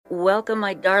Welcome,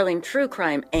 my darling true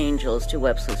crime angels, to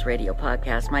Web Sleuths Radio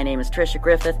Podcast. My name is Tricia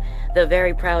Griffith, the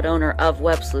very proud owner of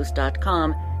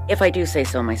WebSleuths.com. If I do say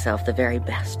so myself, the very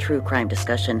best true crime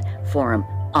discussion forum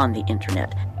on the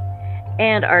internet.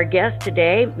 And our guest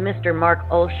today, Mr. Mark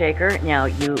Olshaker. Now,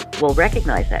 you will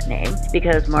recognize that name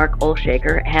because Mark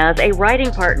Olshaker has a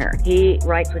writing partner. He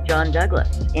writes with John Douglas,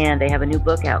 and they have a new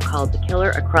book out called The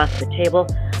Killer Across the Table,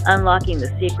 Unlocking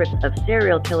the Secrets of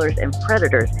Serial Killers and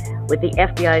Predators with the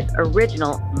FBI's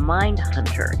original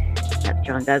Mindhunter. That's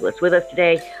John Douglas. With us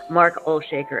today, Mark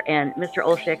Olshaker. And Mr.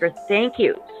 Olshaker, thank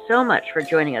you so much for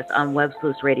joining us on Web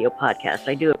Sleuths Radio Podcast.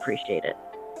 I do appreciate it.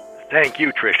 Thank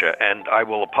you, Tricia, and I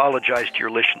will apologize to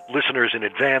your listeners in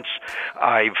advance.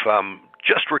 I've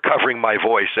just recovering my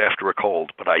voice after a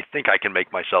cold, but I think I can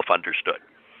make myself understood.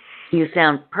 You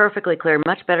sound perfectly clear,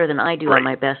 much better than I do on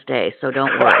my best day, so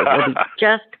don't worry. We'll be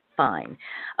just fine.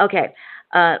 Okay,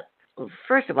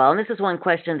 first of all, and this is one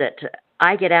question that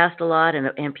I get asked a lot,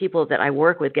 and people that I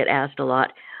work with get asked a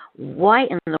lot, why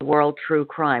in the world true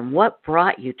crime? What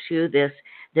brought you to this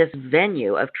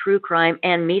venue of true crime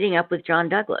and meeting up with John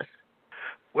Douglas?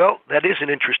 Well, that is an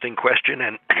interesting question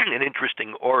and an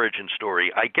interesting origin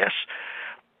story. I guess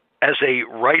as a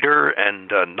writer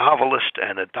and a novelist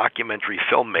and a documentary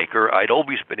filmmaker, I'd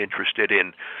always been interested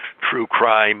in true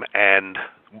crime and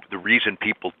the reason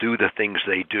people do the things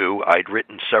they do. I'd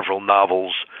written several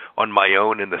novels on my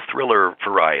own in the thriller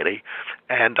variety,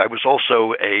 and I was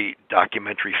also a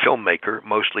documentary filmmaker,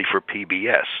 mostly for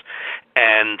PBS.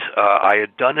 And I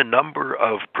had done a number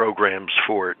of programs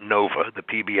for Nova, the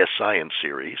PBS Science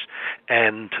series,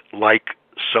 and like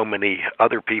so many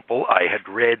other people, I had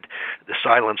read The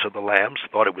Silence of the Lambs,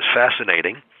 thought it was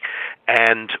fascinating,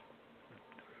 and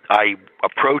I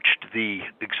approached the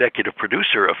executive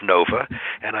producer of Nova,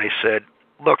 and I said,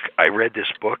 look, I read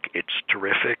this book. It's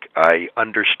terrific. I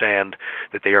understand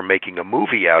that they are making a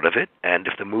movie out of it, and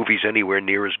if the movie's anywhere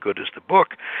near as good as the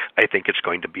book, I think it's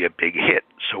going to be a big hit.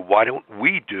 So why don't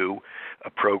we do a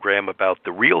program about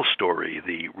the real story,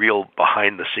 the real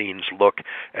behind-the-scenes look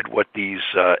at what these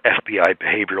FBI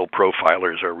behavioral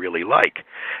profilers are really like?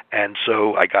 And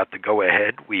so I got the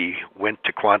go-ahead. We went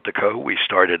to Quantico. We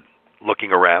started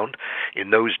looking around. In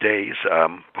those days,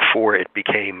 before it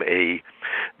became a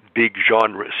big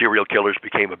genre, serial killers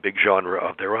became a big genre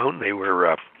of their own, they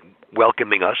were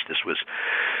welcoming us. This was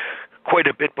quite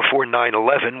a bit before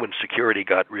 9/11 when security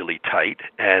got really tight,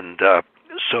 and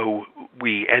so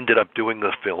we ended up doing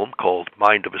a film called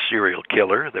Mind of a Serial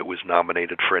Killer that was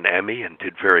nominated for an Emmy and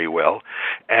did very well.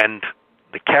 And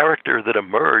the character that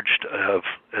emerged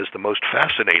as the most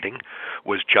fascinating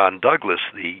was John Douglas,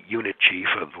 the unit chief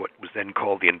of what was then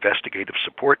called the Investigative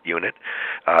Support Unit,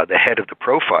 the head of the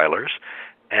profilers,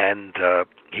 and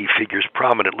he figures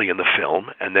prominently in the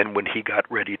film. And then when he got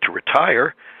ready to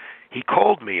retire, he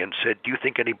called me and said, do you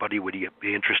think anybody would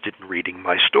be interested in reading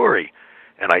my story?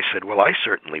 And I said, well, I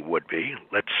certainly would be.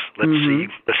 Let's see.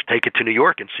 Let's take it to New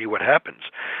York and see what happens.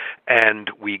 And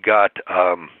we got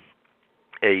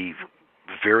a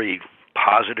very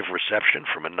positive reception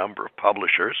from a number of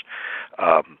publishers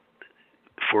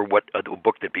for what a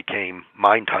book that became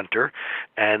Mindhunter,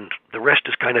 and the rest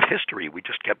is kind of history. We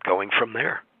just kept going from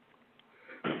there.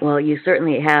 Well, you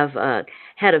certainly have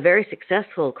had a very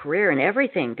successful career in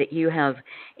everything that you have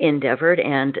endeavored,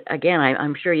 and again,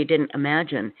 I'm sure you didn't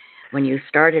imagine when you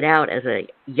started out as a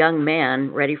young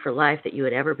man ready for life that you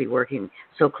would ever be working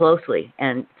so closely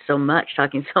and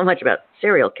talking so much about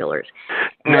serial killers.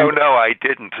 No, I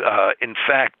didn't. In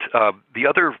fact, the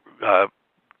other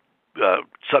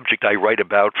subject I write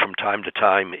about from time to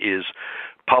time is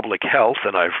public health,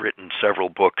 and I've written several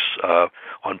books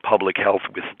on public health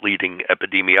with leading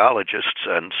epidemiologists,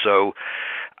 and so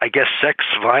I guess sex,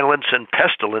 violence, and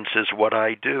pestilence is what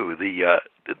I do.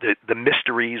 The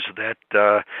mysteries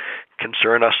that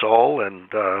concern us all and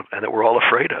that we're all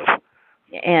afraid of.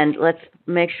 And let's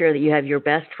make sure that you have your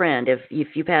best friend.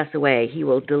 If you pass away, he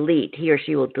or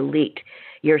she will delete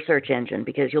your search engine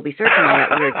because you'll be searching all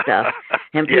that weird stuff,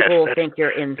 and people will think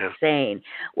you're insane. Yes.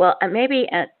 Well, maybe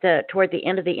toward the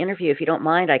end of the interview, if you don't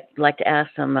mind, I'd like to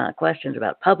ask some questions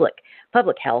about public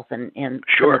health and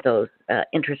some of those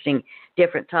interesting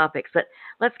different topics. But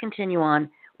let's continue on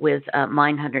with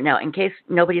Mindhunter. Now, in case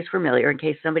nobody's familiar, in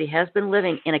case somebody has been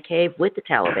living in a cave with the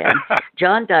Taliban,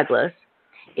 John Douglas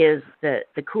is the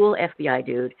cool FBI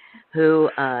dude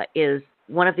who is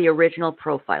one of the original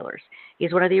profilers.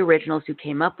 He's one of the originals who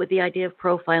came up with the idea of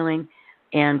profiling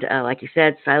and, like you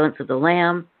said, Silence of the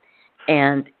Lamb.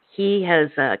 And he has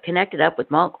connected up with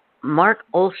Mark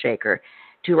Olshaker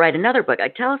to write another book.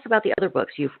 Tell us about the other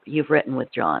books you've written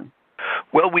with John.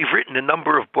 Well, we've written a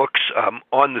number of books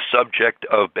on the subject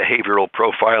of behavioral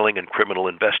profiling and criminal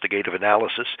investigative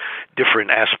analysis,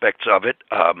 different aspects of it,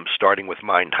 starting with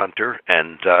Mindhunter.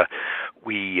 And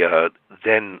we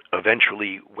then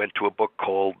eventually went to a book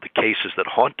called The Cases That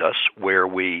Haunt Us, where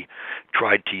we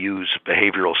tried to use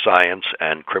behavioral science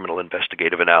and criminal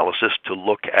investigative analysis to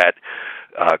look at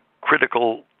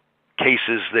critical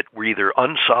cases that were either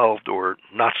unsolved or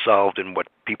not solved in what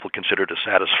people considered a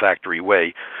satisfactory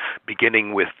way,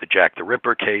 beginning with the Jack the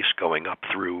Ripper case, going up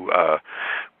through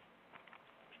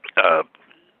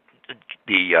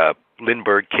the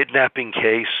Lindbergh kidnapping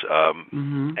case,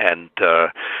 and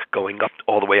going up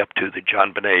all the way up to the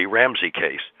John Benet Ramsey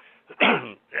case,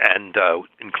 and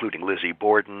including Lizzie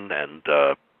Borden and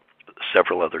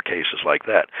several other cases like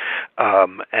that.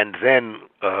 And then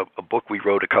a book we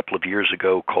wrote a couple of years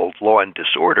ago called Law and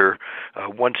Disorder.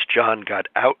 Once John got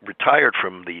retired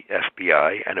from the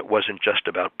FBI, and it wasn't just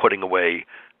about putting away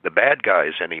the bad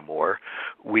guys anymore,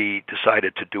 we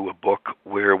decided to do a book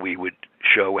where we would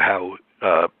show how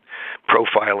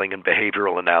profiling and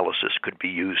behavioral analysis could be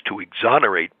used to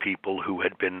exonerate people who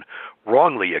had been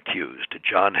wrongly accused.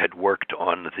 John had worked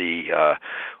on the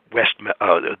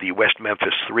West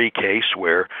Memphis 3 case,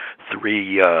 where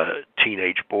 3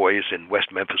 teenage boys in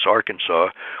West Memphis, Arkansas,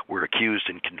 were accused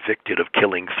and convicted of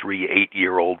killing 3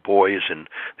 8-year-old boys in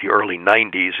the early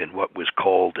 90s in what was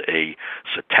called a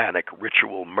satanic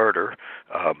ritual murder.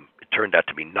 It turned out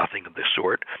to be nothing of the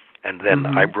sort. And then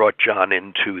I brought John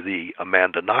into the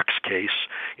Amanda Knox case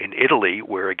in Italy,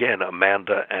 where, again,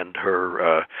 Amanda and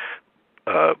her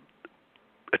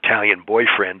Italian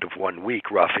boyfriend of 1 week,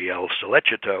 Raphael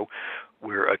Sollecito,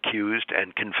 were accused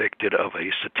and convicted of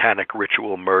a satanic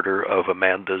ritual murder of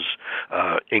Amanda's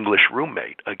English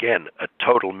roommate. Again, a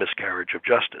total miscarriage of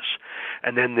justice.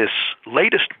 And then this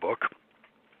latest book,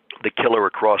 The Killer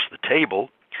Across the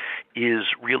Table, is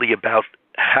really about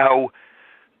how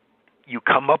you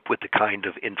come up with the kind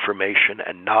of information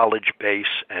and knowledge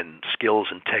base and skills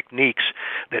and techniques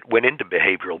that went into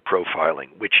behavioral profiling,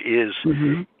 which is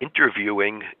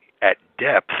interviewing at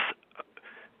depth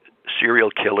serial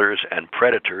killers and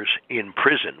predators in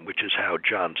prison, which is how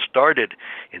John started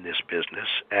in this business.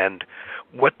 And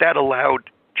what that allowed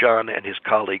John and his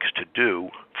colleagues to do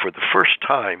for the first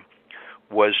time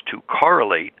was to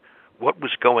correlate what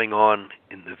was going on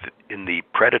in the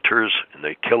predator's and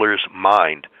the killer's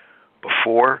mind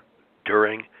before,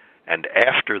 during, and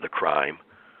after the crime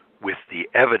with the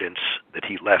evidence that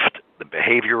he left, the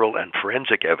behavioral and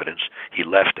forensic evidence he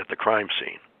left at the crime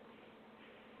scene.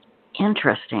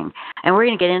 Interesting. And we're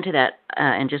going to get into that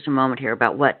in just a moment here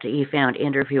about what he found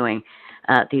interviewing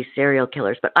these serial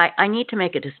killers. But I need to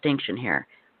make a distinction here.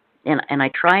 And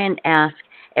I try and ask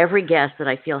every guest that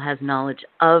I feel has knowledge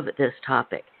of this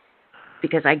topic,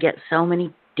 because I get so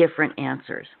many different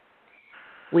answers.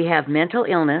 We have mental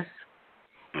illness,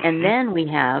 and then we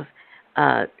have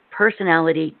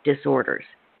personality disorders.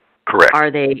 Correct.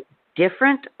 Are they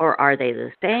different, or are they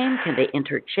the same? Can they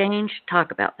interchange?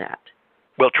 Talk about that.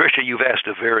 Well, Tricia, you've asked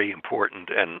a very important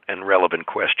and relevant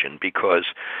question, because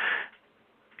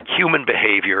human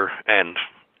behavior and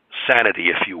sanity,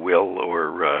 if you will,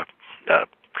 or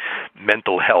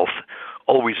mental health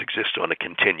always exist on a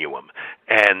continuum.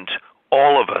 And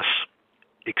all of us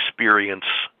experience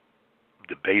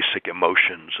the basic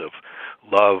emotions of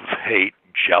love, hate,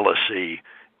 jealousy,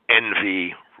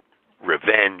 envy,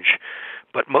 revenge,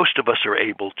 but most of us are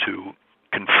able to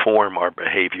conform our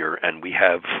behavior, and we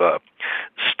have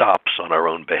stops on our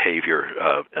own behavior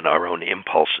and our own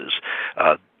impulses.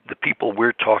 The people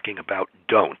we're talking about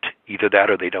don't. Either that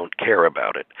or they don't care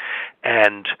about it.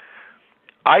 And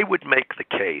I would make the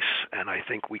case, and I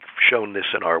think we've shown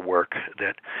this in our work,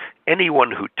 that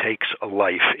anyone who takes a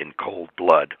life in cold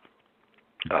blood,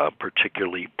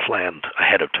 particularly planned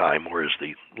ahead of time, or as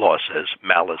the law says,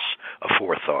 malice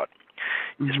aforethought,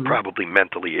 is probably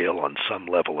mentally ill on some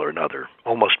level or another,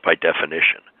 almost by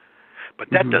definition. But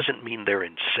that doesn't mean they're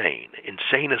insane.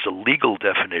 Insane is a legal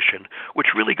definition,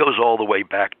 which really goes all the way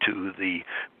back to the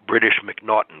British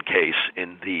McNaughton case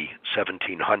in the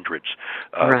 1700s,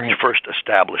 which first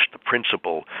established the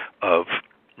principle of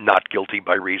not guilty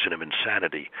by reason of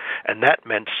insanity. And that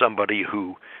meant somebody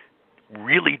who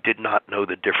really did not know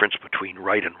the difference between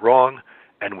right and wrong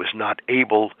and was not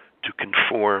able to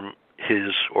conform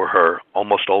his or her,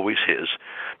 almost always his,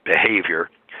 behavior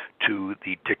to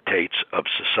the dictates of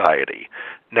society.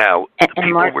 Now, the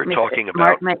people Mark, we're talking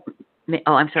about...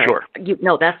 oh, I'm sorry. Sure.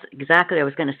 No, that's exactly what I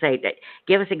was going to say.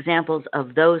 Give us examples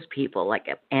of those people, like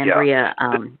Andrea.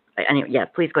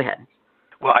 Please go ahead.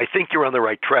 Well, I think you're on the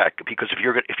right track, because if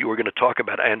you were going to talk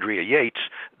about Andrea Yates,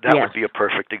 that Yes. would be a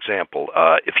perfect example.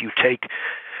 If you take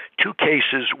two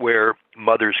cases where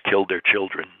mothers killed their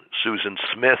children, Susan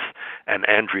Smith and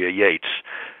Andrea Yates.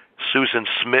 Susan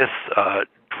Smith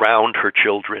drowned her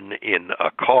children in a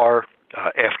car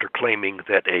after claiming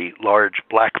that a large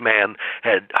black man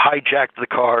had hijacked the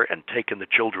car and taken the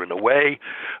children away.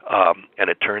 And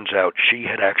it turns out she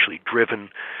had actually driven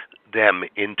them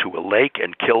into a lake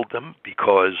and killed them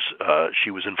because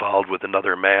she was involved with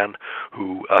another man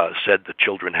who said the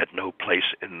children had no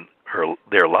place in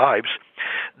their lives.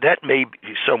 That may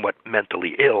be somewhat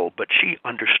mentally ill, but she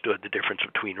understood the difference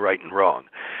between right and wrong.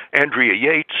 Andrea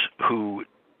Yates, who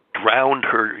drowned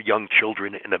her young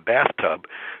children in a bathtub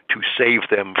to save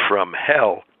them from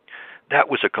hell, that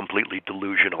was a completely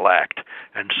delusional act.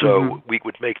 And so we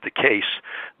would make the case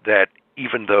that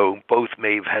even though both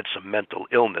may have had some mental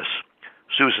illness,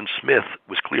 Susan Smith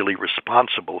was clearly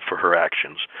responsible for her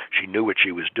actions. She knew what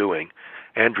she was doing.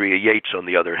 Andrea Yates, on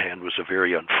the other hand, was a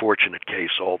very unfortunate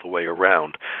case all the way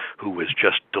around, who was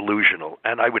just delusional.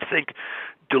 And I would think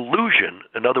delusion,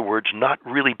 in other words, not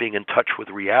really being in touch with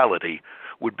reality,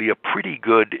 would be a pretty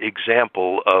good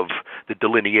example of the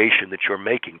delineation that you're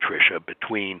making, Tricia,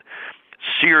 between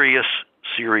serious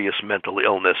mental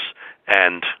illness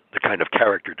and the kind of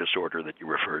character disorder that you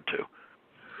referred to.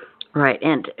 Right,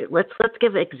 and let's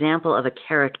give an example of a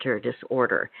character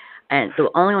disorder. And the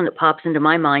only one that pops into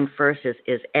my mind first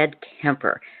is Ed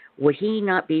Kemper. Would he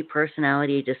not be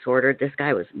personality disordered? This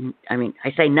guy was, I mean,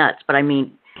 I say nuts, but I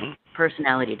mean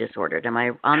personality disordered. Am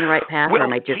I on the right path, or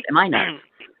am I nuts?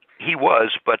 He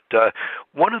was, but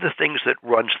one of the things that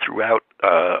runs throughout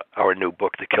our new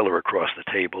book, The Killer Across the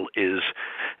Table, is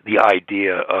the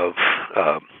idea of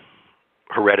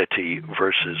heredity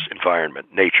versus environment,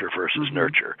 nature versus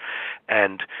nurture.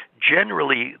 And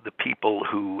generally, the people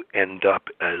who end up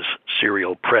as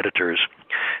serial predators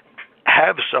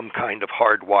have some kind of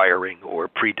hardwiring or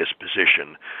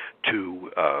predisposition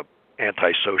to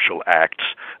antisocial acts.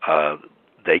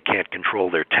 They can't control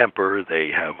their temper,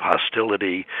 they have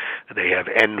hostility, they have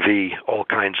envy, all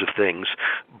kinds of things.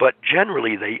 But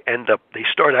generally, they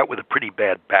start out with a pretty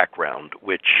bad background,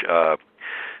 which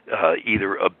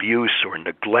either abuse or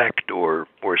neglect or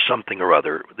something or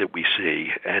other that we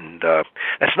see. And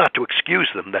that's not to excuse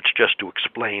them, that's just to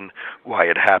explain why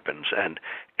it happens. And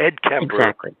Ed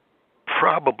Kemper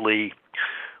probably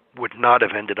would not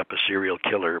have ended up a serial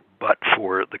killer but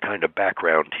for the kind of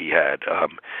background he had.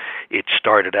 It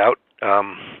started out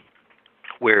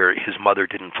where his mother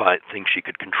didn't think she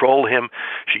could control him.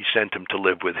 She sent him to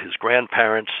live with his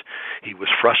grandparents. He was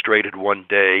frustrated one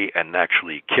day and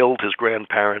actually killed his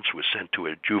grandparents, was sent to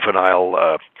a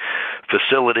juvenile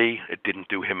facility. It didn't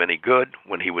do him any good.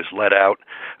 When he was let out,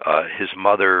 his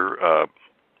mother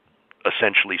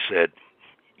essentially said,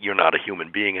 "You're not a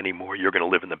human being anymore. You're going to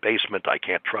live in the basement. I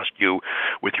can't trust you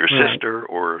with your sister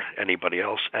or anybody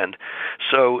else." And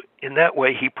so in that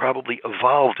way, he probably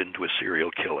evolved into a serial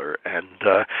killer. And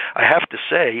I have to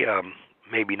say,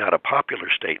 maybe not a popular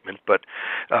statement, but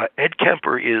Ed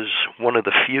Kemper is one of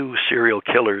the few serial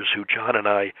killers who John and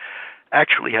I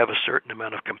actually have a certain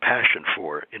amount of compassion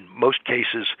for. In most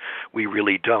cases, we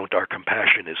really don't. Our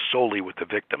compassion is solely with the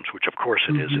victims, which of course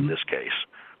it is in this case.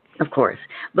 Of course.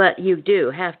 But you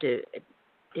do have to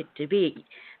be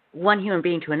one human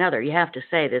being to another. You have to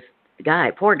say, this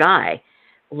guy, poor guy,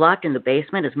 locked in the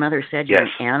basement. His mother said, "You're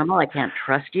an animal. I can't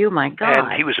trust you." My God.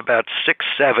 And he was about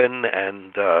 6'7",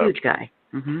 and huge guy.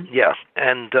 Yeah,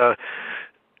 and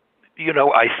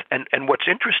and what's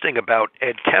interesting about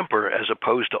Ed Kemper, as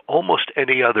opposed to almost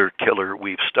any other killer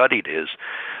we've studied, is,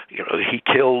 he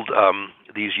killed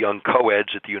these young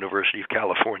co-eds at the University of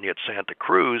California at Santa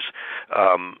Cruz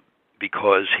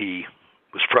because he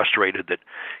was frustrated that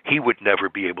he would never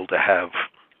be able to have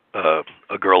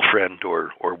a girlfriend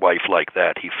or wife like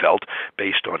that, he felt,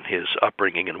 based on his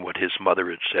upbringing and what his mother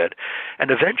had said. And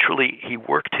eventually he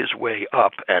worked his way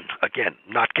up, and again,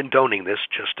 not condoning this,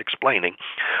 just explaining,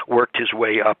 worked his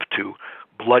way up to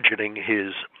bludgeoning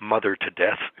his mother to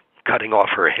death, cutting off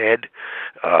her head,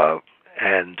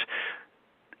 and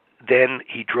then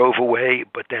he drove away,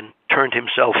 but then turned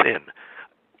himself in.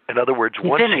 In other words,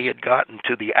 once he had gotten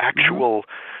to the actual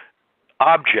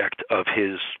object of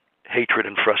his hatred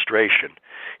and frustration,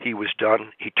 he was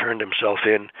done. He turned himself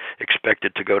in,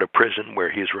 expected to go to prison, where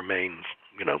he has remained,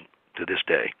 to this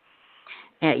day.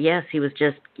 Yes, he was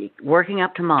just working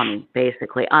up to mommy,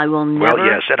 basically. I will never... Well,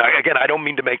 yes, and I don't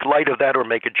mean to make light of that or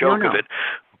make a joke of it,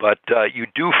 but you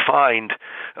do find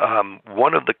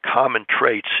one of the common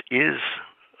traits is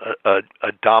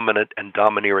a dominant and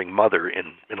domineering mother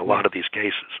in a lot of these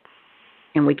cases.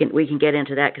 And we can get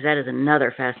into that because that is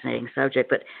another fascinating subject.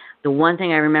 But the one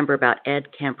thing I remember about Ed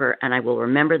Kemper, and I will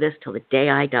remember this till the day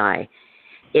I die,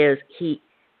 is he,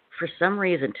 for some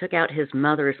reason, took out his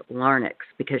mother's larynx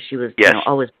because she was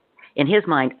always, in his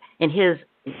mind, in his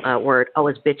word,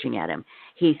 always bitching at him.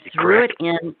 He threw it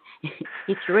in.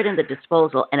 He threw it in the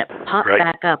disposal, and it popped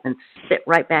back up and spit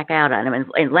right back out on him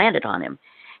and landed on him.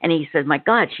 And he said, "My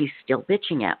God, she's still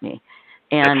bitching at me."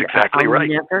 And that's exactly I'll right.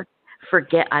 never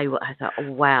forget. I thought,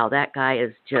 wow, that guy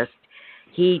is just.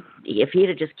 If he'd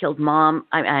have just killed Mom,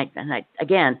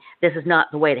 again, this is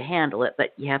not the way to handle it,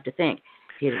 but you have to think.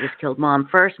 If he'd have just killed Mom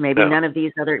first, maybe none of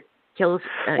these other kills.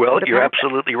 Well, you're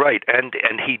absolutely right, and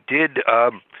he did.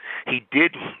 He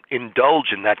did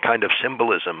indulge in that kind of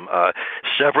symbolism.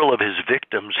 Several of his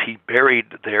victims, he buried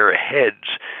their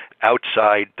heads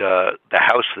outside the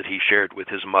house that he shared with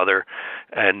his mother,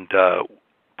 and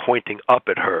pointing up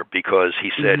at her because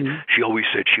he said she always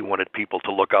said she wanted people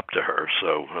to look up to her.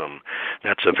 So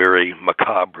that's a very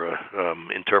macabre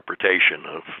interpretation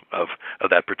of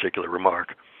that particular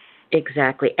remark.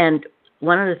 Exactly. And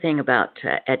one other thing about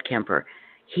Ed Kemper,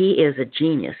 he is a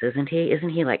genius, isn't he? Isn't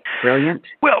he like brilliant?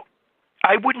 Well,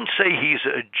 I wouldn't say he's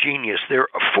a genius.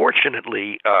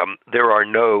 Fortunately, there are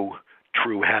no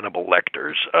true Hannibal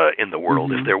Lecters in the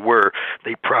world. If there were,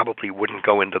 they probably wouldn't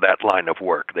go into that line of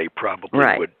work. They probably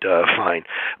would find.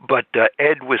 But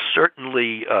Ed was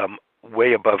certainly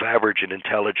way above average in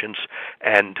intelligence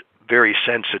and very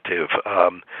sensitive.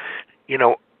 On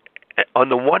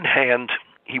the one hand,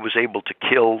 he was able to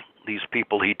kill these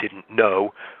people he didn't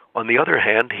know. On the other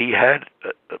hand, he had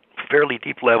a fairly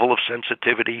deep level of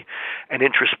sensitivity and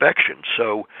introspection.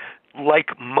 So,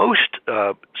 like most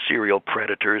serial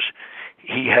predators,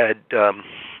 he had,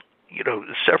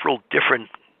 several different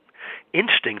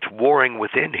instincts warring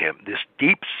within him. This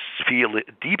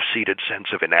deep-seated sense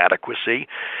of inadequacy,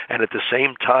 and at the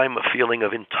same time a feeling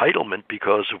of entitlement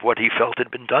because of what he felt had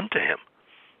been done to him.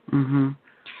 Mm-hmm.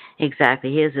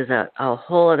 Exactly. His is a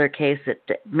whole other case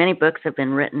that many books have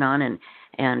been written on,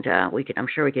 and I'm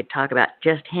sure we could talk about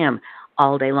just him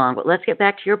all day long. But let's get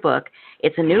back to your book.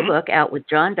 It's a new book out with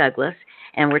John Douglas,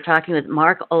 and we're talking with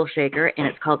Mark Olshaker, and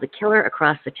it's called The Killer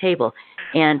Across the Table.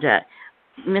 And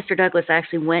Mr. Douglas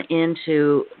actually went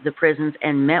into the prisons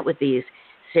and met with these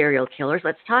serial killers.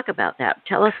 Let's talk about that.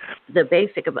 Tell us the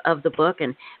basic of the book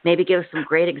and maybe give us some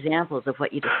great examples of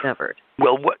what you discovered.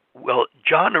 Well,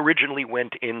 John originally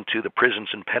went into the prisons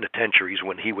and penitentiaries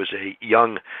when he was a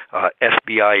young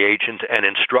FBI agent and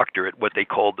instructor at what they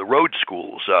called the road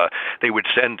schools. They would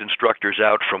send instructors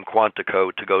out from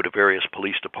Quantico to go to various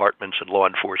police departments and law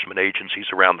enforcement agencies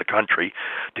around the country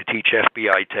to teach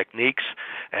FBI techniques.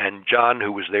 And John,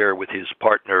 who was there with his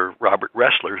partner, Robert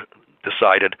Ressler,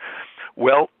 decided,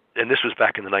 well, and this was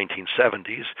back in the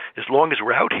 1970s, as long as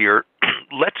we're out here,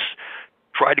 let's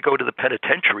try to go to the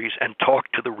penitentiaries and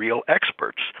talk to the real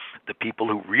experts, the people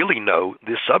who really know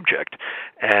this subject.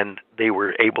 And they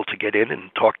were able to get in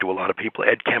and talk to a lot of people.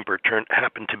 Ed Kemper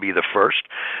happened to be the first,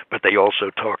 but they also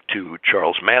talked to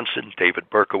Charles Manson, David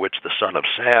Berkowitz, the son of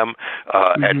Sam,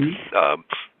 and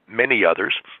many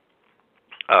others.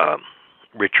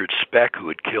 Richard Speck, who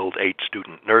had killed 8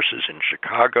 student nurses in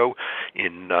Chicago,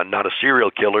 in not a serial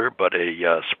killer, but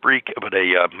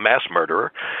a mass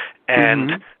murderer,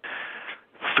 and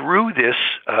through this,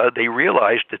 they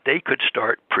realized that they could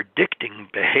start predicting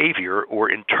behavior or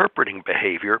interpreting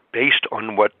behavior based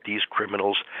on what these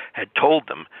criminals had told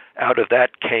them. Out of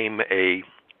that came a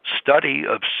study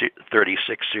of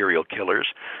 36 serial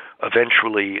killers,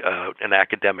 eventually an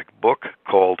academic book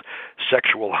called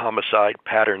Sexual Homicide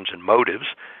Patterns and Motives,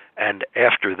 and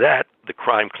after that, the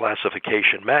Crime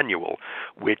Classification Manual,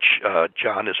 which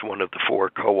John is one of the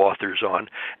 4 co-authors on,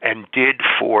 and did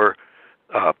for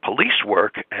police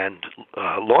work and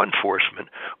law enforcement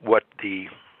what the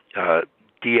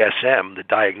DSM, the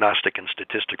Diagnostic and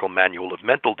Statistical Manual of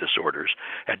Mental Disorders,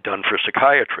 had done for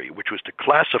psychiatry, which was to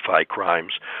classify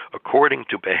crimes according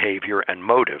to behavior and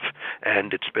motive.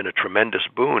 And it's been a tremendous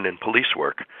boon in police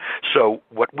work. So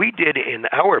what we did in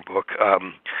our book,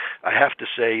 I have to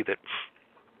say that,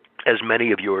 as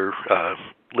many of your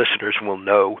listeners will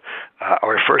know,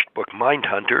 our first book,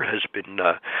 Mindhunter, has been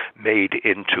made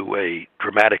into a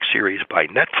dramatic series by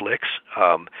Netflix,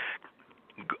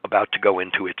 about to go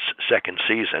into its second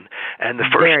season, and the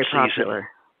first very season. Popular.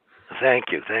 Thank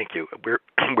you.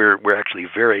 We're actually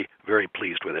very, very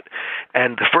pleased with it,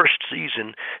 and the first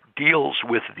season deals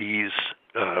with these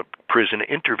prison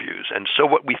interviews. And so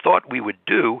what we thought we would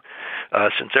do,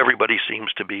 since everybody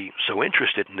seems to be so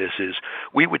interested in this, is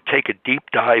we would take a deep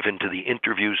dive into the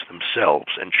interviews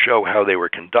themselves and show how they were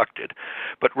conducted.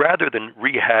 But rather than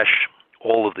rehash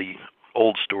all of the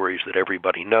old stories that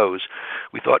everybody knows.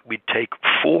 We thought we'd take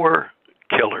 4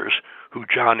 killers who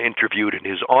John interviewed in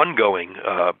his ongoing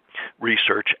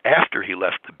research after he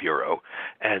left the Bureau,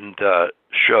 and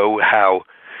show how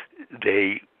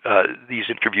these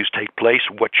interviews take place,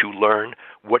 what you learn,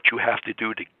 what you have to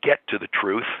do to get to the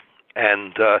truth,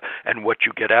 and what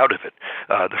you get out of it.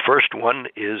 The first one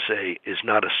is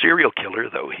not a serial killer,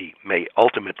 though he may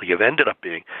ultimately have ended up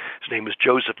being. His name is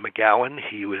Joseph McGowan.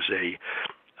 He was a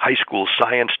high school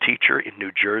science teacher in New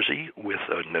Jersey with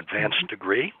an advanced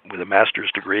degree, with a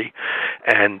master's degree,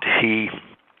 and he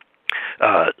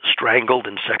strangled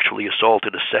and sexually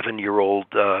assaulted a 7-year-old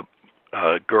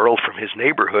girl from his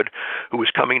neighborhood who was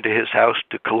coming to his house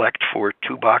to collect for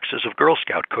 2 boxes of Girl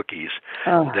Scout cookies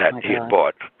that he had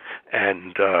bought.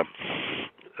 And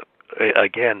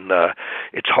again,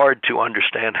 it's hard to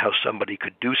understand how somebody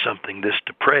could do something this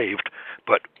depraved,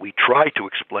 but we try to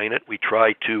explain it. We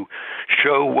try to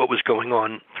show what was going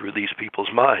on through these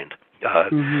people's mind.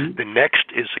 The next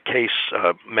is a case,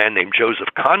 a man named Joseph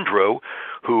Condro,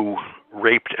 who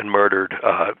raped and murdered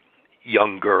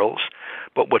young girls.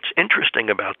 But what's interesting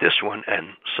about this one, and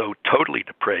so totally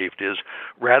depraved, is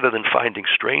rather than finding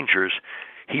strangers,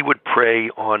 he would prey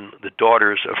on the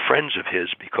daughters of friends of his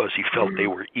because he felt they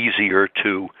were easier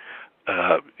to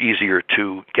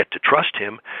get to trust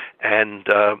him, and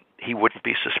he wouldn't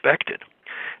be suspected.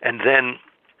 And then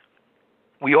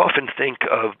we often think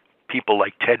of people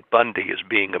like Ted Bundy as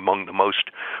being among the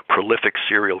most prolific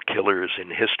serial killers in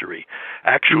history.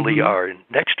 Actually, our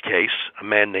next case, a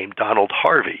man named Donald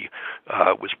Harvey,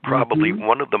 was probably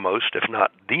one of the most, if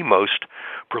not the most,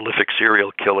 prolific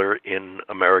serial killer in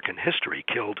American history.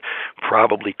 Killed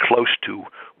probably close to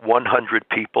 100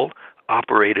 people,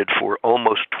 operated for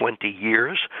almost 20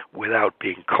 years without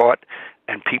being caught,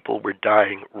 and people were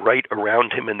dying right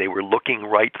around him, and they were looking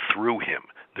right through him.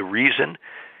 The reason?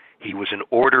 He was an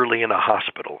orderly in a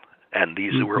hospital, and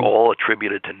these were all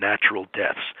attributed to natural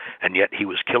deaths, and yet he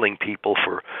was killing people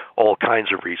for all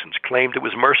kinds of reasons. Claimed it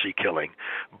was mercy killing,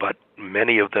 but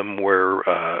many of them were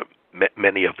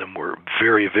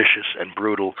very vicious and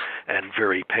brutal and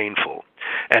very painful.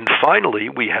 And finally,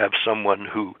 we have someone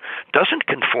who doesn't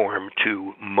conform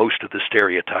to most of the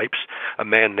stereotypes, a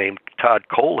man named Todd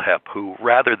Kohlhepp, who,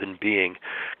 rather than being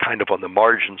kind of on the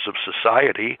margins of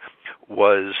society,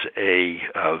 was a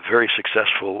very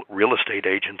successful real estate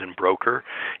agent and broker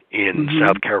in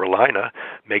South Carolina,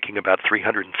 making about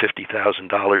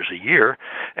 $350,000 a year,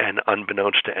 and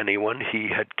unbeknownst to anyone, he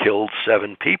had killed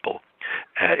 7 people.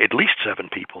 At least 7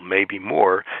 people, maybe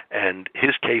more, and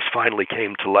his case finally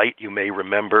came to light. You may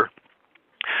remember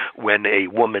when a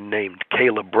woman named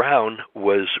Kayla Brown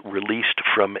was released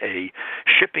from a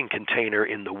shipping container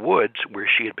in the woods where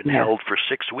she had been held for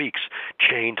 6 weeks,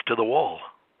 chained to the wall.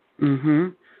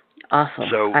 Awesome.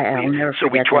 So I'll never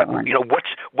forget try, that one.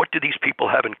 What do these people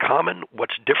have in common?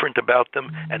 What's different about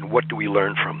them? And what do we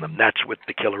learn from them? That's what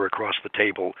The Killer Across the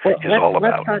Table is all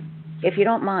about. Let's talk, if you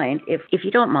don't mind,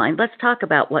 let's talk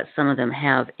about what some of them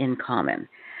have in common.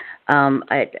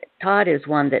 Todd is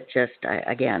one that just,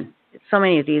 again, so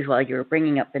many of these, while you were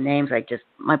bringing up the names,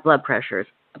 my blood pressure is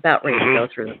about ready to go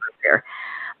through the roof there.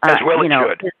 As well it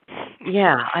should.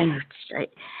 Yeah, I know.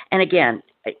 And again,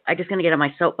 I'm just going to get on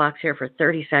my soapbox here for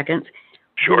 30 seconds.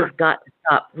 Sure.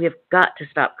 We have got to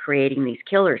stop creating these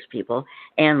killers, people.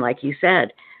 And like you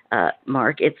said,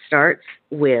 Mark, it starts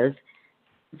with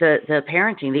the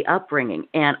parenting, the upbringing.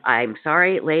 And I'm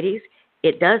sorry, ladies,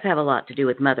 it does have a lot to do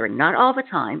with mothering. Not all the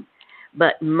time,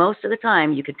 but most of the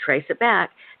time you could trace it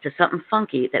back to something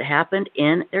funky that happened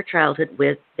in their childhood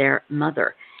with their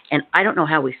mother. And I don't know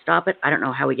how we stop it. I don't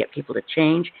know how we get people to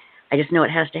change. I just know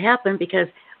it has to happen because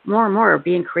more and more are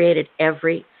being created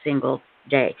every single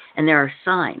day. And there are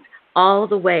signs all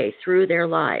the way through their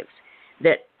lives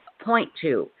that point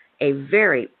to a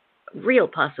very real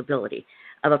possibility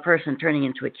of a person turning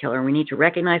into a killer. And we need to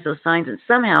recognize those signs and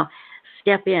somehow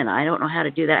step in. I don't know how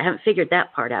to do that. I haven't figured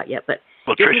that part out yet. But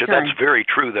well, Tricia, that's very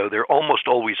true, though. There almost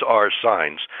always are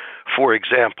signs. For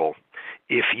example,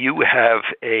 if you have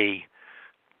a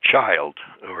child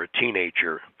or a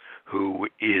teenager who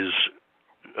is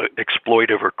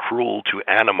exploitive or cruel to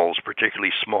animals,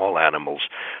 particularly small animals,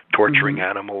 torturing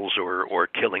animals or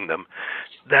killing them,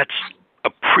 that's a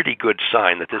pretty good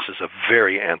sign that this is a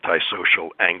very antisocial,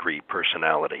 angry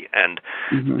personality. And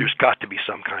there's got to be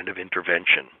some kind of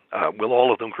intervention. Will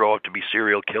all of them grow up to be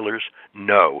serial killers?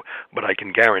 No. But I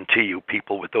can guarantee you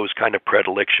people with those kind of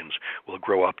predilections will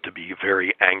grow up to be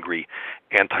very angry,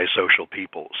 antisocial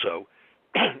people. So,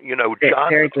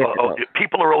 John,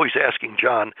 people are always asking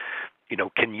John,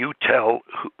 can you tell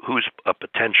who's a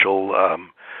potential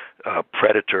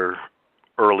predator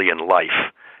early in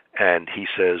life? And he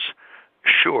says,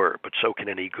 sure, but so can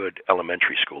any good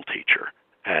elementary school teacher.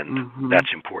 And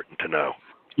that's important to know.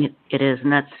 It is,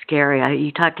 and that's scary.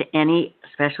 You talk to any,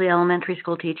 especially elementary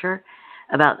school teacher,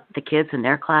 about the kids in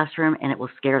their classroom, and it will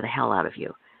scare the hell out of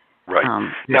you. Right.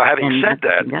 Now, having said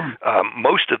that,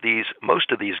 most of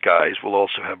these guys will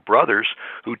also have brothers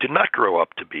who did not grow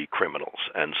up to be criminals,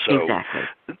 and so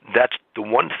that's the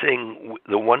one thing.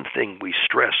 The one thing we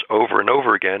stress over and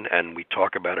over again, and we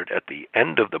talk about it at the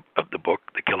end of the book,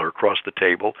 The Killer Across the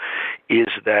Table, is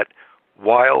that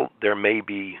while there may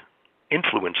be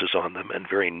influences on them and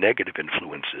very negative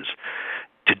influences,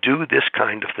 to do this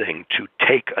kind of thing, to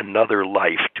take another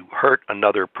life, to hurt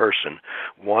another person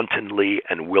wantonly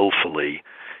and willfully,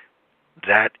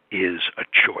 that is a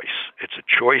choice. It's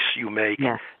a choice you make,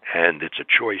 and it's a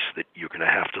choice that you're going to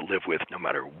have to live with no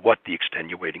matter what the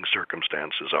extenuating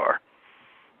circumstances are.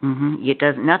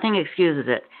 Nothing excuses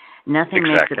it. Nothing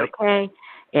makes it okay.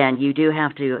 And you do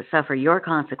have to suffer your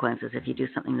consequences if you do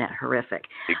something that horrific.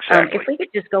 Exactly. If we could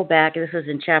just go back, this is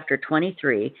in chapter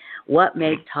 23, What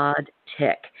Made Todd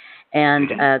Tick? And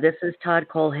this is Todd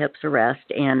Kohlhepp's arrest,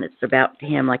 and it's about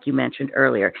him, like you mentioned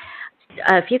earlier.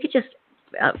 If you could just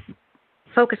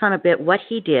focus on a bit what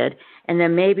he did, and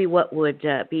then maybe what would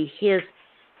be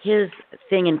his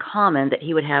thing in common that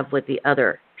he would have with the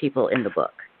other people in the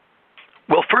book.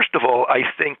 Well, first of all, I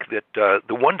think that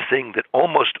the one thing that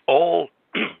almost all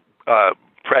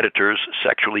predators,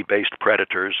 sexually based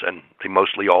predators, and they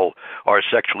mostly all are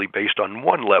sexually based on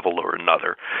one level or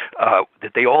another,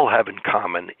 that they all have in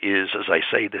common is, as I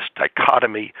say, this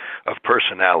dichotomy of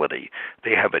personality.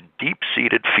 They have a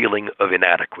deep-seated feeling of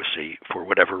inadequacy for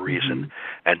whatever reason,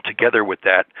 and together with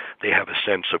that, they have a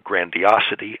sense of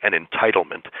grandiosity and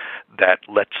entitlement that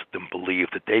lets them believe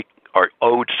that they are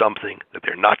owed something, that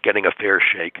they're not getting a fair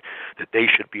shake, that they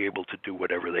should be able to do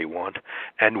whatever they want.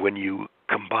 And when you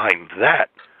combine that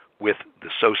with the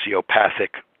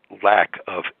sociopathic lack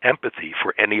of empathy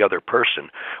for any other person,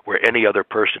 where any other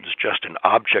person is just an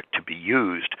object to be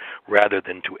used rather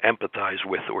than to empathize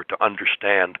with or to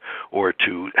understand or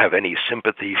to have any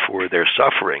sympathy for their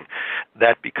suffering,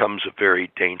 that becomes a very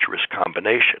dangerous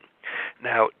combination.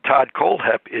 Now, Todd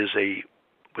Kohlhepp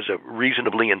was a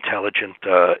reasonably intelligent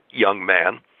young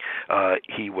man.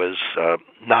 He was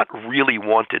not really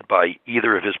wanted by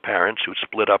either of his parents, who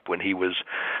split up when he was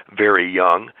very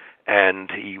young,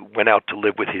 and he went out to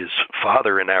live with his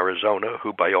father in Arizona,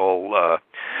 who by all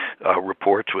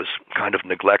reports was kind of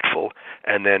neglectful.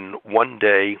 And then one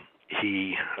day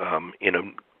he, in a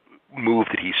move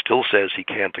that he still says he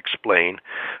can't explain,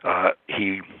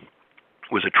 he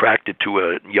was attracted to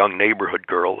a young neighborhood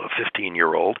girl, a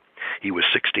 15-year-old. He was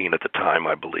 16 at the time,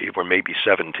 I believe, or maybe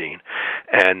 17.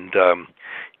 And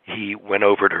he went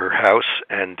over to her house,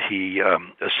 and he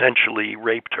essentially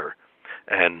raped her.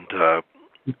 And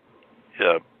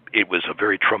it was a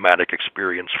very traumatic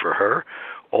experience for her,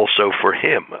 also for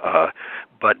him.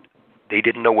 But they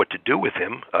didn't know what to do with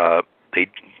him.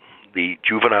 The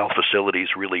juvenile facilities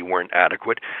really weren't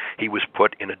adequate. He was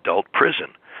put in adult prison.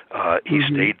 He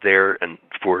stayed there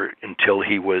until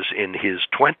he was in his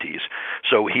 20s.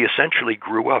 So he essentially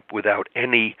grew up without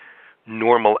any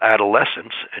normal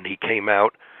adolescence, and he came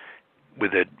out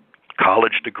with a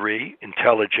college degree,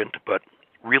 intelligent, but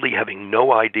really having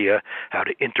no idea how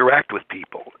to interact with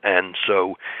people. And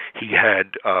so he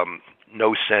had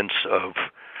no sense of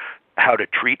how to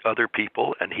treat other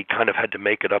people, and he kind of had to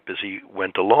make it up as he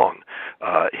went along.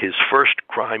 His first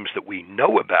crimes that we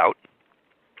know about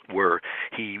were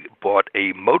he bought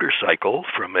a motorcycle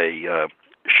from a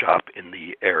shop in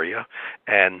the area,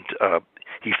 and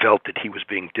he felt that he was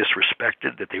being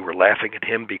disrespected, that they were laughing at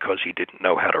him because he didn't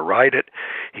know how to ride it.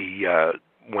 He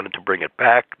wanted to bring it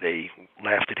back. They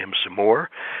laughed at him some more,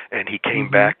 and he came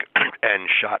back and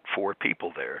shot 4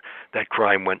 people there. That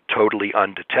crime went totally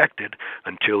undetected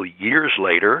until years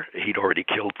later. He'd already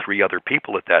killed 3 other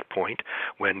people at that point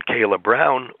when Kayla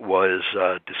Brown was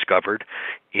discovered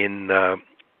in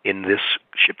this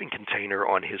shipping container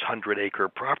on his 100-acre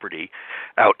property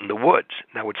out in the woods.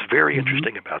 Now, what's very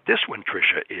interesting about this one,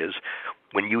 Tricia, is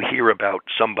when you hear about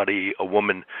somebody, a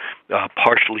woman,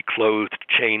 partially clothed,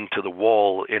 chained to the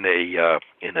wall in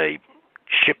a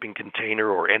shipping container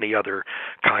or any other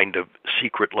kind of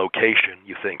secret location,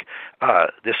 you think,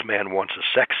 this man wants a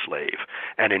sex slave.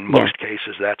 And in most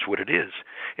cases, that's what it is.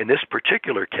 In this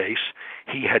particular case,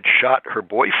 he had shot her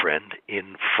boyfriend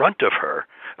in front of her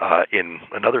in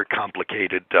another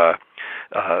complicated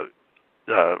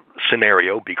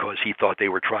scenario because he thought they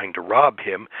were trying to rob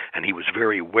him, and he was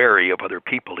very wary of other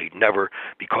people. He'd never,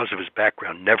 because of his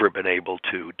background, never been able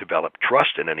to develop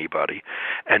trust in anybody.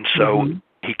 And so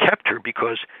he kept her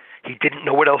because he didn't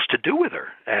know what else to do with her.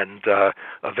 And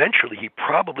eventually he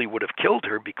probably would have killed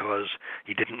her because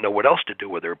he didn't know what else to do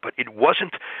with her. But it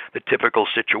wasn't the typical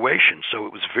situation. So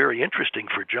it was very interesting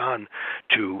for John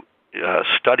to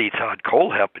study Todd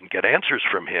Kohlhepp and get answers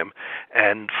from him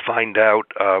and find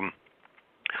out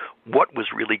what was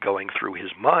really going through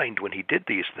his mind when he did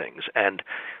these things. And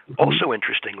also,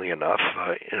 interestingly enough,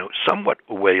 somewhat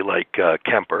a way like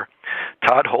Kemper,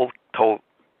 Todd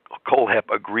Kohlhepp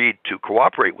agreed to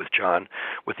cooperate with John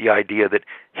with the idea that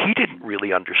he didn't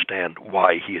really understand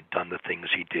why he had done the things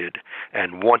he did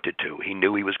and wanted to. He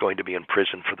knew he was going to be in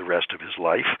prison for the rest of his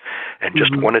life and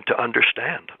just wanted to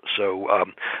understand. So,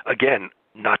 again,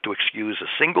 not to excuse a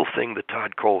single thing that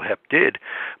Todd Kohlhepp did,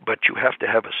 but you have to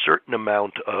have a certain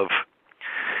amount of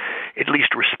at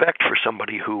least respect for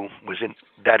somebody who was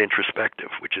that introspective,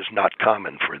 which is not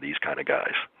common for these kind of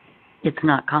guys. It's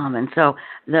not common. So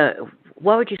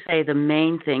what would you say the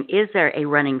main thing, is there a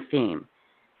running theme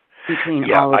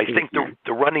between all of these? Yeah, I think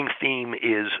the running theme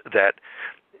is that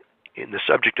in the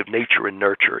subject of nature and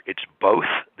nurture, it's both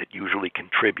that usually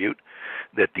contribute,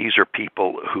 that these are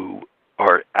people who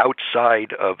are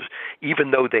outside of,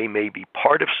 even though they may be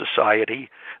part of society,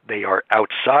 they are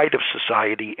outside of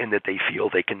society in that they feel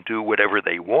they can do whatever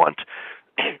they want.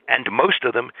 And most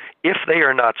of them, if they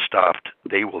are not stopped,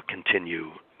 they will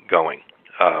continue going.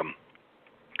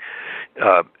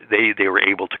 They were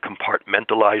able to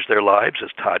compartmentalize their lives,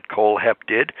 as Todd Kohlhepp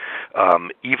did.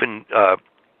 Even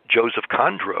Joseph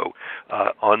Kondro,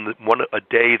 on a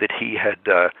day that he had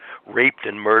raped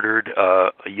and murdered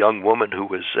a young woman who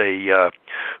was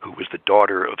the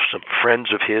daughter of some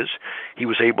friends of his, he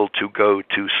was able to go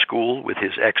to school with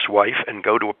his ex-wife and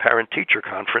go to a parent-teacher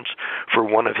conference for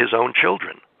one of his own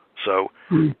children. So,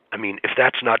 I mean, if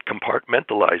that's not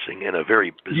compartmentalizing in a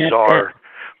very bizarre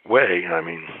way, I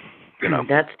mean,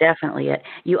 That's definitely it.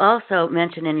 You also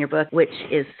mentioned in your book, which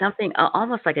is something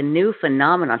almost like a new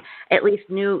phenomenon, at least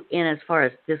new in as far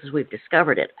as this is we've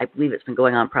discovered it. I believe it's been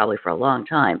going on probably for a long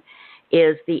time,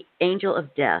 is the Angel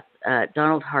of Death,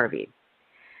 Donald Harvey.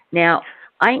 Now,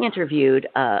 I interviewed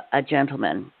a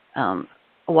gentleman a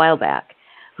while back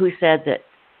who said that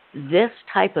this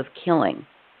type of killing,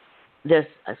 this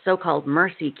so-called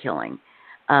mercy killing,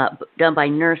 done by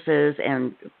nurses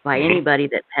and by anybody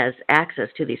that has access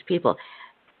to these people,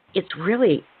 it's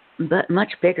really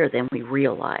much bigger than we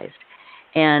realized.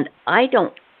 And I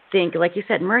don't think, like you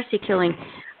said, mercy killing,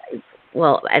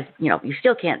 well, as you know, you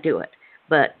still can't do it,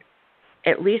 but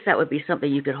at least that would be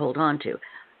something you could hold on to.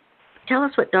 Tell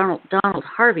us what Donald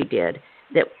Harvey did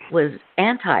that was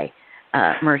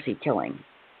anti-mercy killing.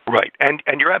 Right, and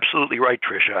you're absolutely right,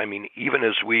 Tricia. I mean, even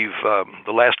as we've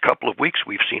the last couple of weeks,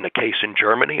 we've seen a case in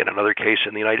Germany and another case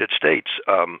in the United States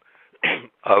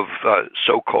of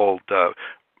so-called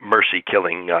mercy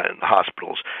killing in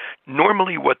hospitals.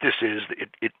 Normally, what this is,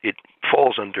 it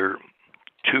falls under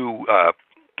two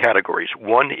categories.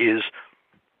 One is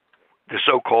the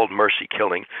so-called mercy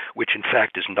killing, which in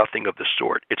fact is nothing of the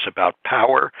sort. It's about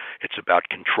power, it's about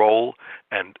control,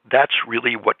 and that's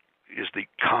really what is the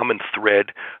common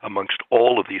thread amongst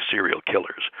all of these serial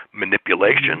killers: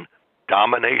 manipulation,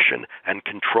 domination, and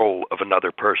control of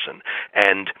another person.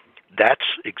 And that's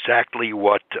exactly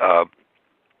what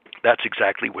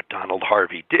Donald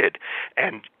Harvey did.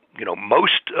 And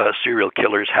most serial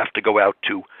killers have to go out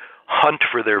to hunt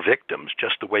for their victims,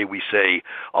 just the way we say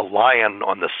a lion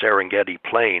on the Serengeti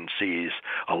plain sees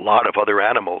a lot of other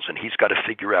animals, and he's got to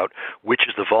figure out which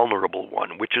is the vulnerable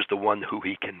one, which is the one who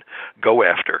he can go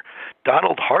after.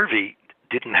 Donald Harvey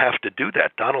didn't have to do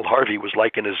that. Donald Harvey was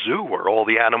like in a zoo where all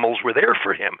the animals were there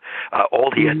for him.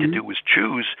 All he had to do was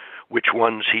choose which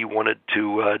ones he wanted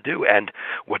to do. And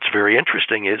what's very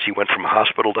interesting is he went from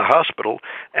hospital to hospital,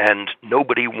 and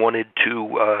nobody wanted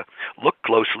to look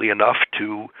closely enough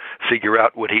to figure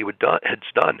out what he had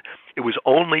done. It was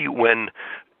only when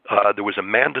there was a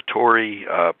mandatory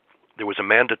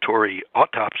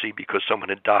autopsy because someone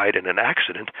had died in an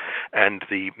accident, and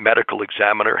the medical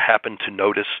examiner happened to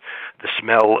notice the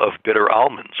smell of bitter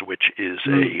almonds, which is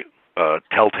a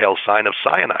telltale sign of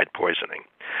cyanide poisoning.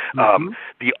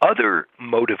 The other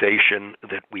motivation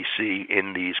that we see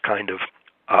in these kind of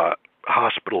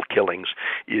hospital killings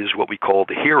is what we call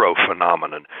the hero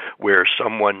phenomenon, where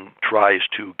someone tries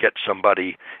to get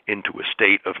somebody into a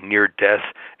state of near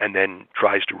death and then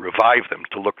tries to revive them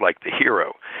to look like the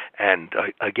hero. And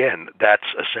again,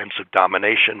 that's a sense of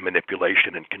domination,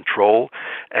 manipulation, and control,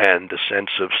 and a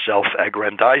sense of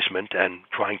self-aggrandizement and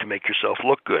trying to make yourself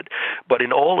look good. But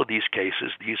in all of these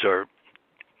cases, these are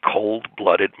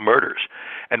cold-blooded murders.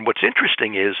 And what's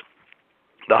interesting is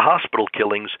The hospital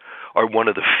killings are one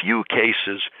of the few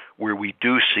cases where we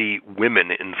do see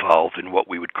women involved in what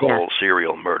we would call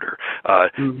serial murder.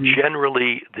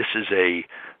 Generally, this is a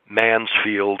man's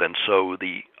field, and so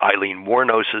the Eileen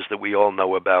Wuornoses that we all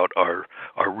know about are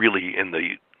really in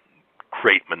the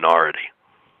great minority.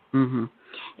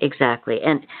 Exactly.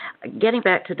 And getting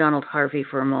back to Donald Harvey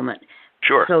for a moment.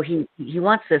 Sure. So he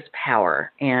wants this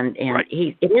power, and right.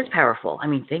 it is powerful. I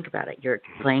mean, think about it. You're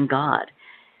playing God.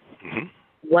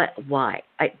 Why?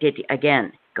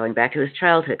 Again, going back to his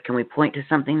childhood, can we point to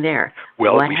something there?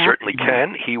 Well, we certainly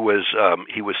can. He was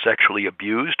sexually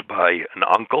abused by an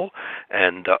uncle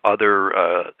and other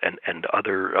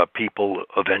people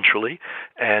eventually,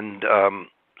 and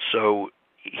so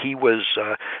he was.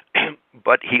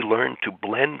 But he learned to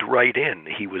blend right in.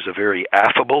 He was a very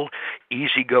affable,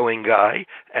 easygoing guy,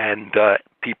 and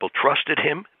people trusted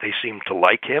him. They seemed to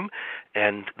like him,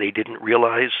 and they didn't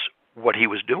realize what he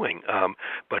was doing.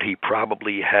 But he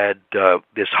probably had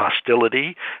this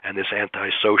hostility and this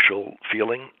antisocial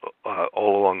feeling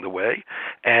all along the way,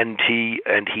 and he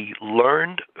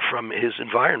learned from his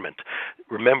environment.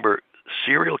 Remember,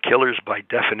 serial killers, by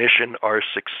definition, are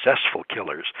successful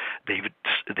killers.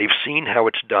 They've seen how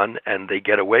it's done, and they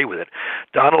get away with it.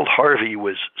 Donald Harvey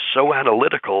was so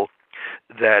analytical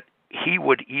that he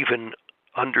would even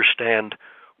understand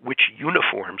which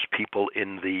uniforms people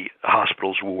in the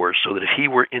hospitals wore, so that if he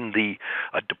were in the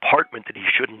department that he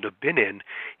shouldn't have been in,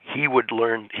 he would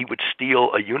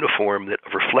steal a uniform that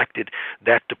reflected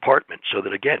that department, so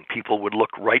that, again, people would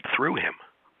look right through him.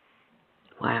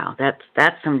 Wow,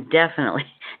 that's some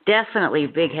definitely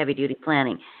big heavy-duty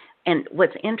planning. And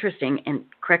what's interesting, and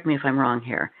correct me if I'm wrong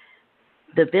here,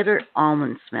 the bitter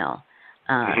almond smell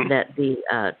that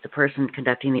the person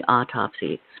conducting the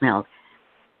autopsy smelled,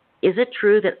 is it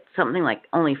true that something like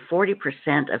only 40%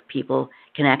 of people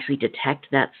can actually detect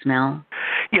that smell?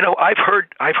 You know, I've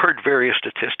heard various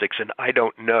statistics, and I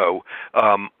don't know,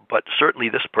 but certainly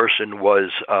this person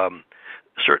was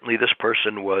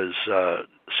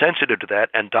sensitive to that,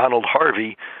 and Donald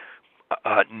Harvey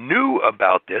knew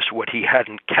about this. What he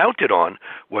hadn't counted on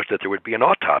was that there would be an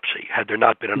autopsy. Had there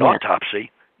not been an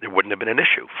autopsy, there wouldn't have been an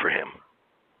issue for him.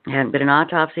 Hadn't been an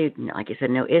autopsy, like you said,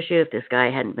 no issue. If this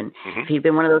guy hadn't been, if he'd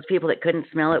been one of those people that couldn't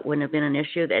smell it, wouldn't have been an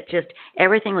issue. That just,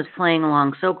 everything was playing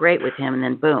along so great with him, and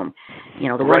then boom, the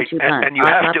 1-2 punch. And you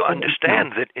have to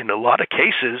understand that in a lot of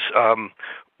cases,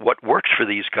 what works for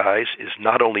these guys is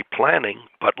not only planning,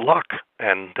 but luck.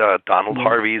 And Donald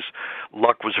Harvey's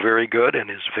luck was very good, and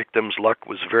his victim's luck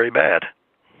was very bad.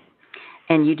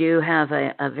 And you do have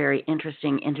a very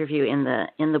interesting interview in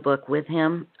the book with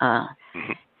him.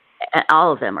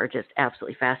 All of them are just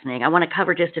absolutely fascinating. I want to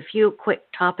cover just a few quick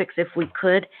topics, if we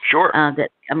could. Sure.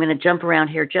 That I'm going to jump around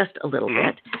here just a little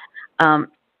bit.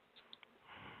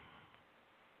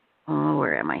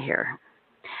 Where am I here?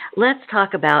 Let's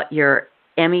talk about your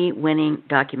Emmy-winning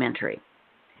documentary.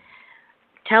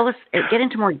 Tell us, get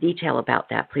into more detail about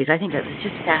that, please. I think that's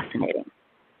just fascinating.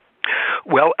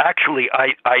 Well, actually,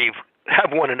 I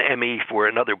have won an Emmy for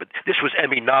another, but this was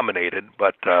Emmy nominated,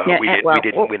 but we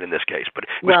didn't win in this case. But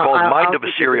it was called Mind of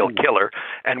a Serial Killer.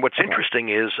 And what's interesting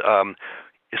is,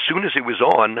 as soon as it was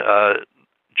on,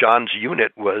 John's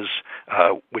unit was,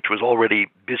 which was already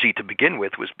busy to begin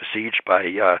with, was besieged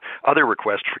by other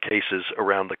requests for cases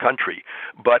around the country.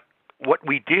 But what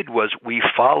we did was we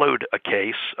followed a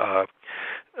case.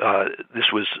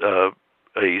 This was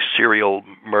a serial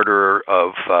murderer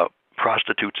of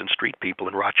prostitutes and street people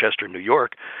in Rochester, New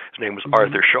York. His name was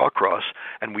Arthur Shawcross,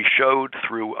 and we showed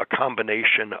through a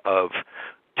combination of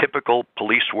typical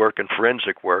police work and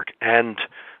forensic work and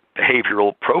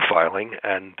behavioral profiling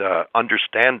and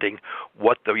understanding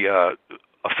what the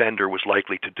offender was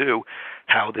likely to do,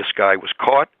 how this guy was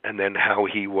caught, and then how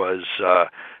he was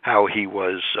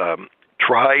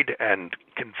tried and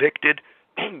convicted,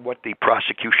 what the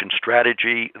prosecution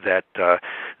strategy that the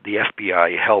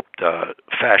FBI helped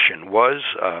fashion was.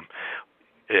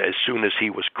 As soon as he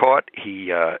was caught,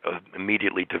 he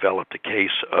immediately developed a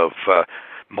case of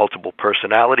multiple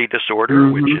personality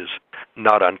disorder, which is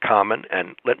not uncommon.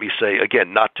 And let me say,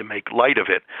 again, not to make light of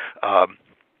it,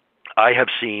 I have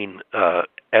seen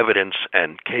evidence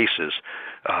and cases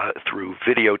through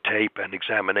videotape and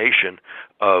examination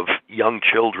of young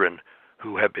children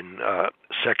who have been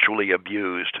sexually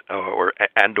abused or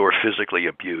physically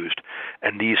abused,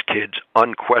 and these kids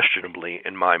unquestionably,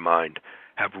 in my mind,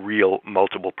 have real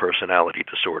multiple personality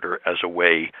disorder as a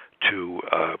way to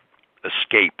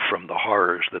escape from the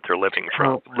horrors that they're living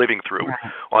through.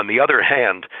 Right. On the other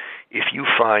hand, if you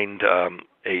find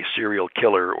a serial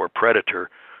killer or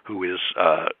predator who is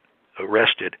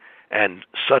arrested and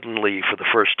suddenly, for the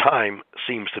first time,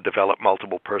 seems to develop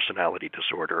multiple personality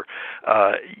disorder,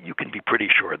 you can be pretty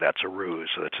sure that's a ruse.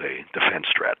 That's a defense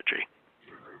strategy.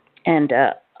 And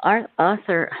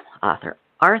Arthur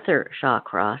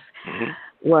Shawcross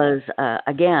was,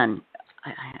 again,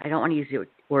 I don't want to use the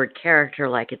word character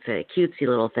like it's a cutesy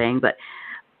little thing, but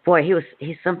boy,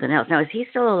 he's something else. Now, is he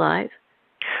still alive?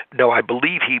 No, I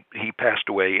believe he passed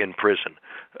away in prison,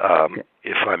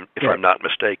 if I'm not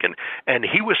mistaken. And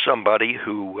he was somebody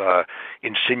who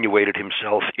insinuated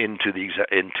himself into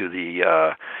the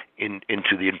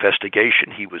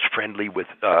investigation. He was friendly with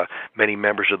many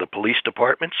members of the police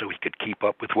department, so he could keep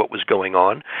up with what was going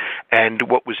on. And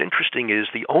what was interesting is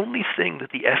the only thing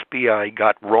that the FBI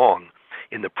got wrong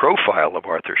in the profile of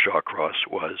Arthur Shawcross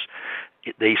was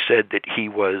they said that he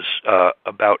was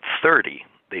about 30.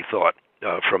 They thought.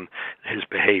 From his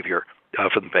behavior,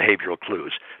 from the behavioral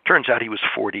clues. Turns out he was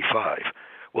 45.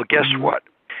 Well, guess what?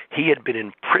 He had been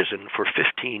in prison for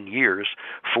 15 years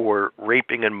for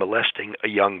raping and molesting a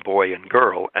young boy and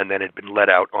girl, and then had been let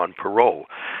out on parole.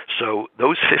 So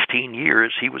those 15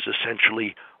 years, he was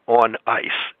essentially on ice.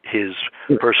 His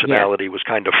personality was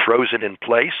kind of frozen in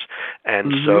place,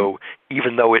 and so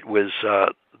even though it was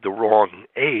the wrong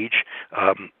age,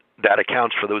 that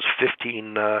accounts for those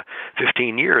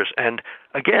 15 years. And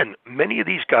again, many of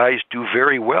these guys do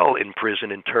very well in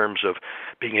prison in terms of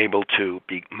being able to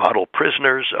be model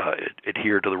prisoners,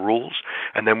 adhere to the rules,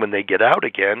 and then when they get out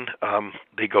again,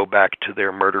 they go back to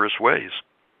their murderous ways.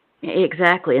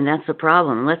 Exactly, and that's the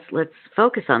problem. Let's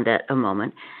focus on that a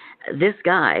moment. This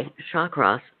guy,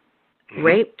 Shawcross,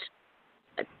 raped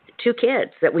 2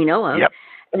 kids that we know of. Yep.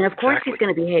 And of course he's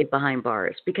going to behave behind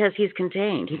bars because he's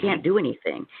contained. He can't do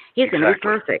anything. He's going to be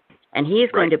perfect. And he's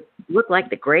going to look like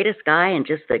the greatest guy and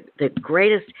just the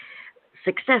greatest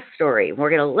success story. We're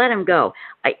going to let him go.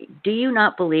 Do you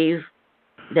not believe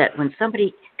that when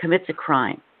somebody commits a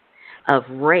crime of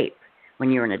rape, when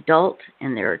you're an adult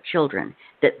and there are children,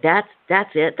 that's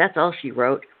it, that's all she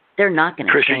wrote? They're not going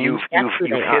to change. Tricia, you've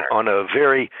hit on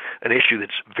an issue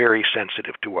that's very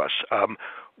sensitive to us.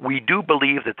 We do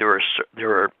believe that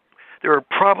there are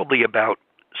probably about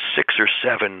 6 or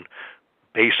 7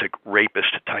 basic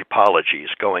rapist typologies,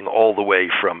 going all the way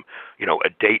from a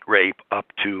date rape up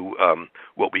to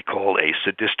what we call a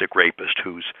sadistic rapist,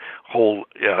 whose whole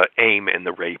aim in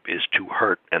the rape is to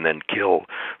hurt and then kill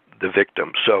the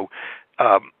victim. So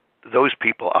those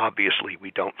people, obviously, we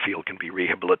don't feel can be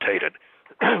rehabilitated.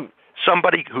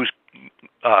 Somebody who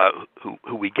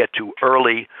we get to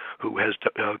early, who has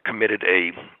committed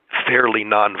a fairly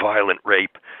nonviolent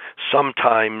rape,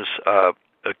 sometimes a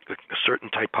certain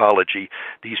typology,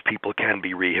 these people can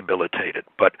be rehabilitated.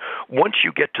 But once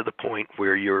you get to the point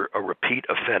where you're a repeat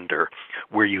offender,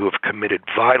 where you have committed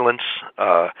violence,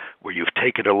 where you've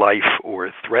taken a life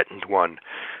or threatened one,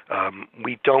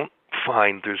 we don't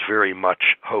find there's very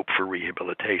much hope for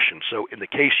rehabilitation. So in the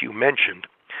case you mentioned,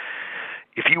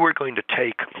 if you were going to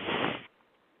take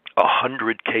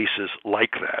 100 cases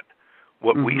like that,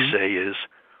 what we say is,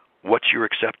 what's your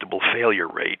acceptable failure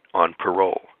rate on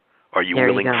parole? Are you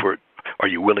willing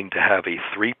to have a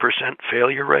 3%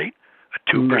 failure rate,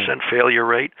 a 2% failure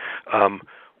rate?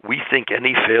 We think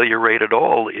any failure rate at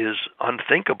all is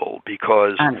unthinkable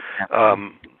because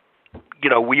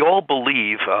we all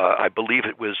believe. I believe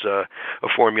it was a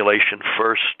formulation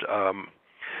first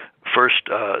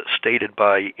stated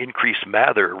by Increase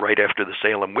Mather right after the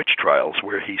Salem witch trials,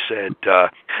 where he said,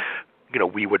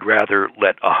 we would rather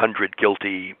let 100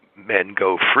 guilty men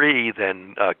go free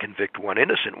than convict one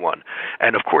innocent one.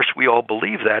 And of course, we all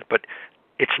believe that, but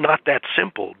it's not that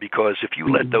simple, because if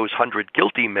you let those 100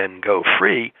 guilty men go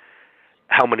free,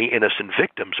 how many innocent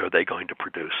victims are they going to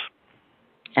produce?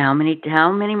 How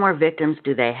many more victims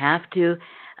do they have to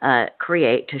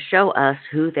create to show us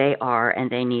who they are, and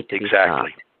they need to be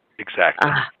stopped?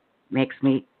 Exactly. Makes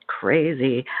me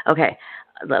crazy. Okay,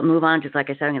 let's move on. Just like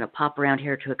I said, I'm going to pop around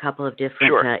here to a couple of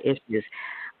different issues.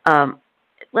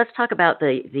 Let's talk about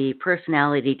the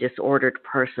personality disordered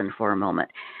person for a moment.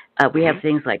 We have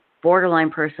things like borderline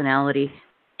personality,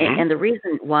 and the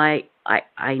reason why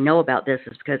I know about this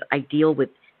is because I deal with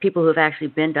people who have actually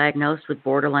been diagnosed with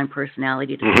borderline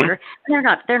personality disorder. And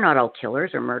they're not all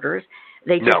killers or murderers.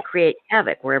 They just create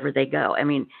havoc wherever they go. I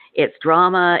mean, it's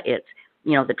drama, it's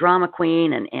the drama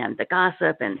queen and the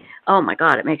gossip, and oh my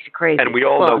God, it makes you crazy. And we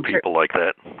all know people like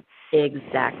that.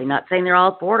 Exactly. Not saying they're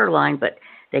all borderline, but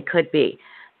they could be.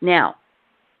 Now,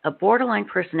 a borderline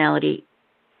personality,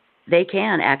 they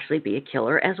can actually be a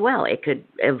killer as well. It could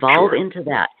evolve into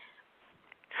that.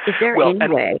 Is there any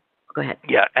way? Go ahead.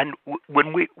 Yeah, and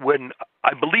when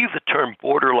I believe the term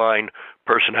borderline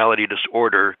personality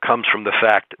disorder comes from the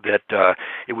fact that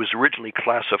it was originally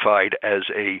classified as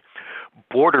a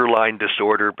borderline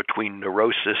disorder between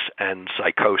neurosis and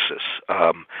psychosis.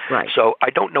 Right. So I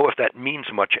don't know if that means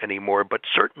much anymore, but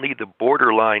certainly the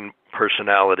borderline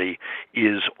personality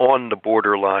is on the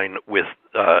borderline with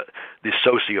the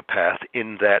sociopath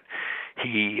in that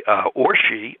he or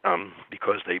she,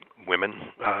 because women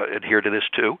adhere to this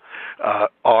too,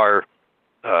 are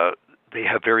they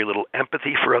have very little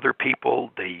empathy for other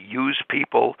people. They use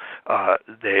people.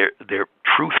 Their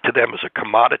truth to them is a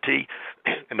commodity.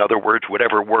 In other words,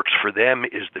 whatever works for them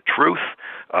is the truth.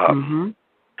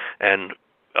 And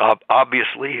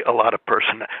obviously, a lot of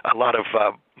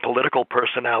political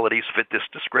personalities fit this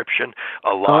description.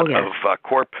 A lot of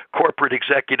corporate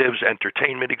executives,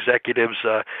 entertainment executives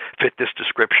fit this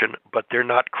description, but they're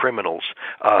not criminals.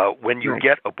 When you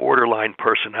get a borderline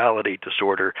personality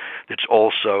disorder that's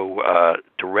also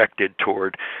directed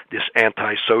toward this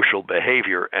antisocial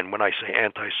behavior, and when I say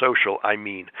antisocial, I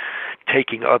mean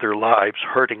taking other lives,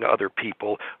 hurting other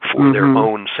people for their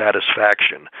own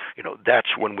satisfaction.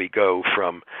 That's when we go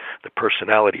from the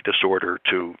personality disorder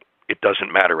to it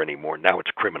doesn't matter anymore. Now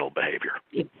it's criminal behavior.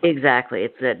 Exactly.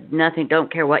 It's that nothing.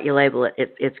 Don't care what you label it.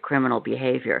 It's criminal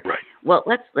behavior. Right. Well,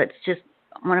 let's just.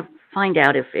 I want to find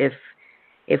out if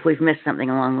we've missed something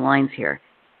along the lines here.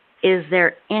 Is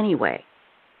there any way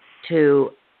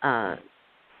to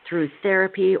through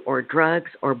therapy or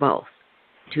drugs or both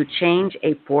to change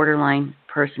a borderline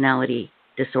personality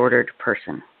disordered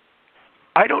person?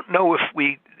 I don't know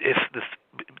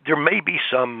there may be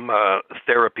some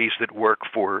therapies that work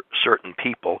for certain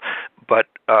people, but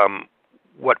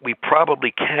what we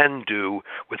probably can do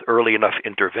with early enough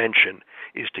intervention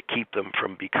is to keep them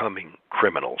from becoming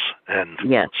criminals. And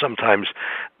sometimes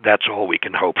that's all we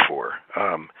can hope for.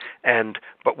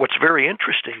 But what's very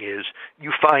interesting is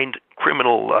you find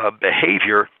criminal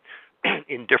behavior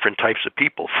in different types of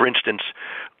people. For instance,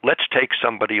 let's take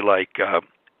somebody like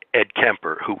Ed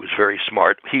Kemper, who was very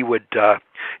smart. He would,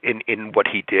 in what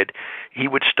he did, he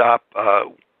would stop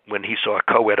when he saw a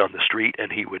co-ed on the street,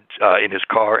 and he would in his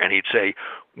car, and he'd say,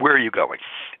 "Where are you going?"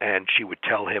 And she would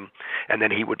tell him, and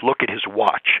then he would look at his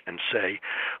watch and say,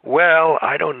 "Well,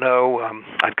 I don't know.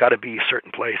 I've got to be a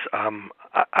certain place.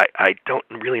 I don't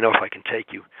really know if I can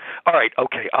take you." "All right,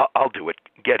 okay, I'll do it.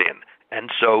 Get in."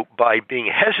 And so by being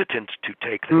hesitant to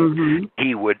take them,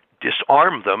 he would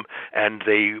disarm them, and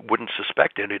they wouldn't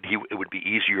suspect it. It would be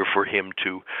easier for him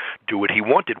to do what he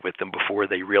wanted with them before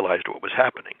they realized what was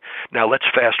happening. Now let's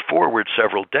fast forward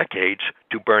several decades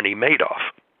to Bernie Madoff.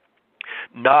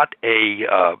 Not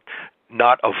a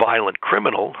violent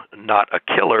criminal, not a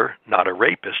killer, not a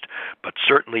rapist, but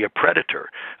certainly a predator.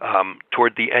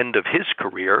 Toward the end of his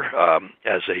career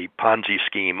as a Ponzi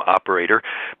scheme operator,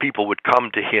 people would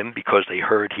come to him because they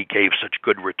heard he gave such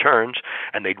good returns,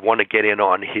 and they'd want to get in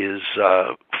on his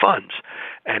funds.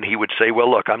 And he would say, "Well,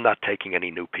 look, I'm not taking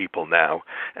any new people now."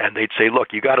 And they'd say,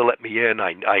 "Look, you got to let me in.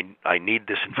 I need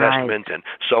this investment, and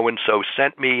so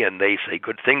sent me, and they say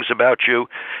good things about you."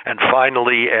 And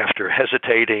finally, after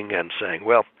hesitating and saying,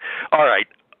 "Well, all right,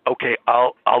 okay,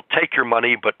 I'll take your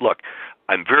money, but look,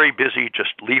 I'm very busy.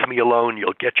 Just leave me alone.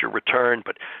 You'll get your return,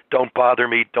 but don't bother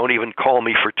me. Don't even call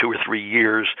me for 2 or 3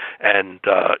 years, and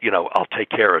I'll take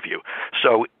care of you."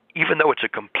 So even though it's a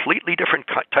completely different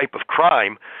type of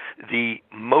crime, the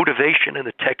motivation and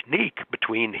the technique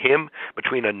between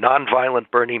a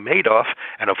nonviolent Bernie Madoff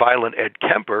and a violent Ed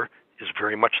Kemper is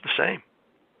very much the same.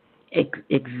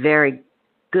 It's very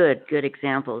good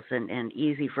examples and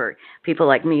easy for people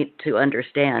like me to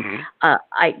understand.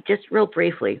 I just real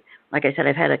briefly, like I said,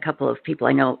 I've had a couple of people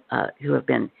I know who have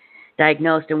been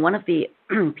diagnosed, and one of the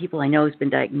people I know who's been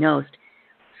diagnosed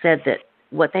said that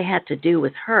what they had to do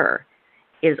with her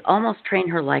is almost train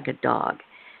her like a dog.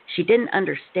 She didn't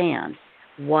understand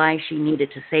why she needed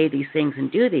to say these things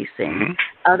and do these things,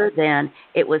 other than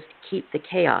it was to keep the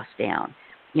chaos down.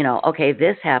 Okay,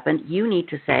 this happened. You need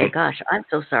to say, "Gosh, I'm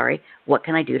so sorry. What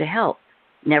can I do to help?"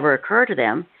 Never occur to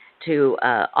them to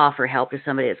offer help to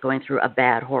somebody that's going through a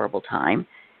bad, horrible time.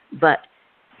 But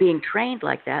being trained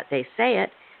like that, they say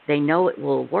it, they know it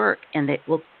will work, and it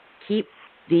will keep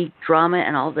the drama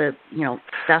and all the,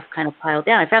 stuff kind of piled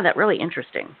down. I found that really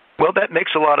interesting. Well, that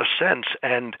makes a lot of sense.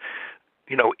 And,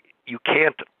 you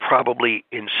can't probably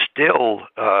instill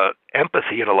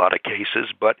empathy in a lot of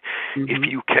cases, but if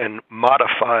you can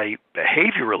modify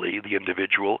behaviorally the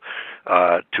individual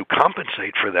to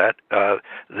compensate for that,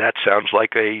 that sounds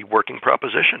like a working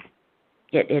proposition.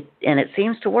 It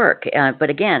seems to work. But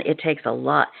again, it takes a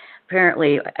lot.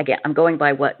 apparently, again, I'm going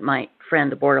by what my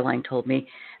friend, the borderline, told me,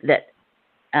 that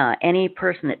any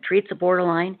person that treats a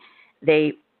borderline,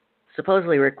 they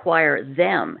supposedly require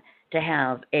them to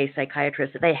have a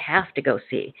psychiatrist that they have to go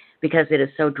see because it is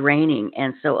so draining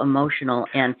and so emotional,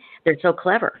 and they're so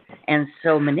clever and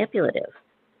so manipulative.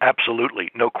 Absolutely,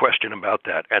 no question about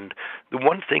that. And the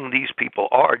one thing these people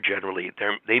are generally,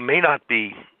 they may not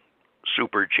be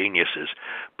super geniuses,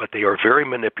 but they are very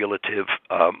manipulative.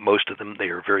 Most of them, they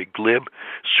are very glib,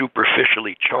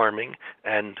 superficially charming,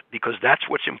 and because that's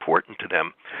what's important to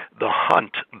them. The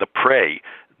hunt, the prey,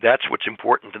 that's what's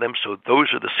important to them. So those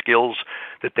are the skills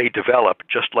that they develop,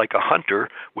 just like a hunter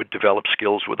would develop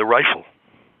skills with a rifle.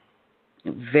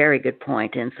 Very good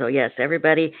point. And so, yes,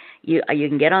 everybody, you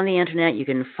can get on the internet, you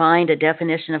can find a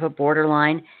definition of a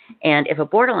borderline, and if a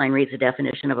borderline reads a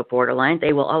definition of a borderline,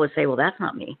 they will always say, well, that's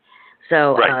not me.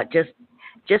 So right.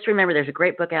 Just remember, there's a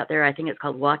great book out there. I think it's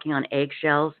called Walking on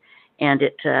Eggshells, and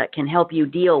it can help you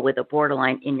deal with a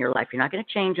borderline in your life. You're not going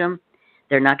to change them.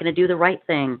 They're not going to do the right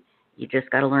thing. You just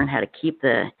got to learn how to keep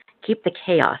the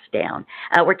chaos down.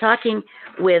 We're talking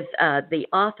with the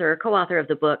co-author of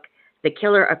the book, The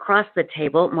Killer Across the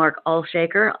Table, Mark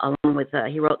Alshaker, along with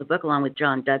he wrote the book along with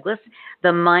John Douglas, the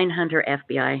Mindhunter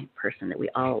FBI person that we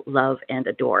all love and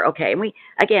adore. Okay,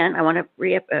 and I want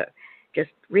to just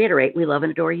reiterate, we love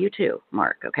and adore you too,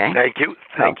 Mark, okay? Thank you.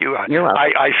 You're welcome.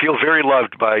 I feel very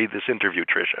loved by this interview,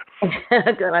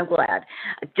 Tricia. Good, I'm glad.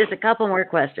 Just a couple more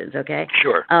questions, okay?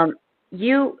 Sure.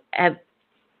 You have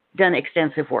done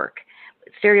extensive work.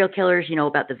 Serial killers, you know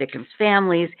about the victims'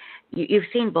 families. You've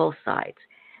seen both sides.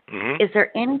 Mm-hmm. Is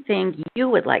there anything you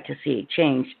would like to see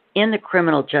change in the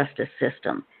criminal justice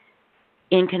system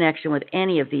in connection with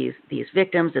any of these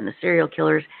victims and the serial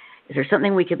killers? Is there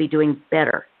something we could be doing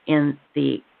better in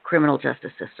the criminal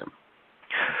justice system?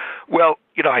 Well,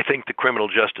 I think the criminal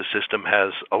justice system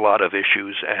has a lot of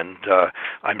issues, and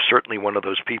I'm certainly one of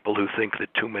those people who think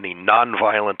that too many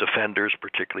nonviolent offenders,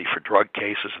 particularly for drug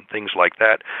cases and things like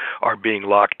that, are being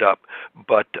locked up.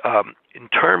 But in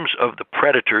terms of the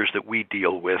predators that we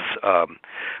deal with,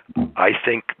 I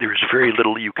think there's very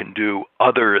little you can do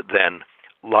other than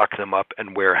lock them up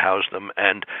and warehouse them.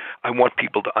 And I want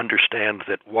people to understand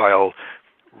that while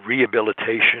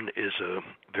rehabilitation is a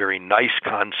very nice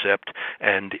concept,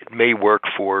 and it may work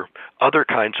for other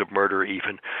kinds of murder,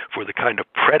 even for the kind of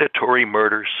predatory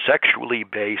murder, sexually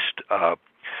based,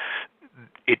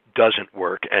 it doesn't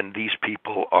work, and these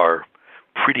people are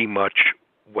pretty much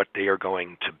what they are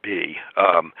going to be.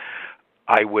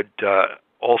 I would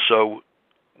also,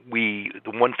 the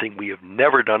one thing we have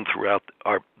never done throughout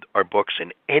our books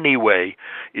in any way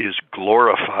is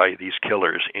glorify these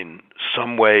killers. In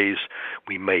some ways,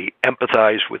 we may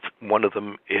empathize with one of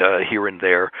them here and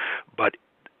there, but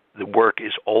the work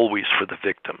is always for the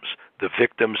victims. The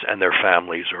victims and their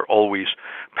families are always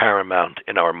paramount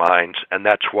in our minds, and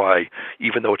that's why,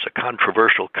 even though it's a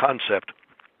controversial concept,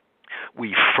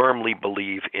 we firmly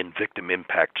believe in victim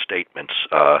impact statements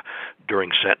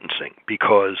during sentencing,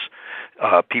 because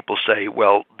people say,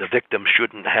 well, the victim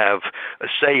shouldn't have a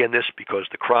say in this because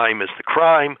the crime is the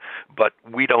crime, but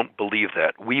we don't believe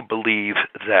that. We believe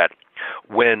that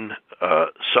when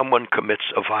someone commits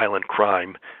a violent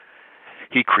crime,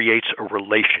 he creates a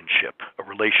relationship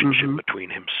mm-hmm. between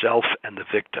himself and the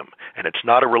victim. And it's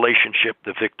not a relationship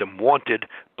the victim wanted,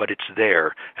 but it's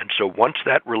there. And so once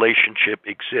that relationship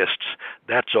exists,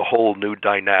 that's a whole new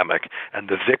dynamic. And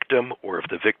the victim, or if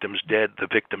the victim's dead, the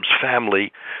victim's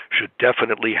family should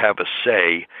definitely have a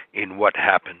say in what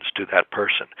happens to that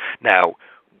person. Now,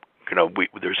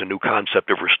 there's a new concept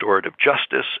of restorative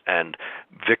justice and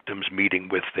victims meeting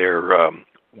with their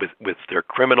with their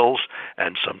criminals,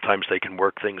 and sometimes they can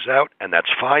work things out, and that's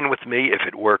fine with me. If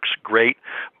it works, great,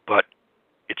 but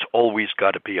it's always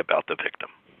got to be about the victim.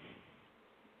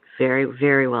 Very,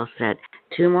 very well said.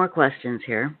 Two more questions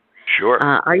here. Sure.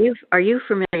 Are you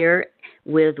familiar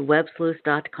with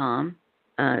websleuth.com,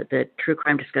 the true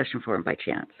crime discussion forum, by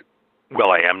chance?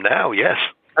 Well, I am now, yes.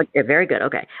 Okay, very good.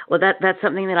 Okay. Well, that's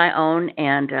something that I own,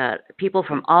 and people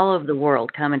from all over the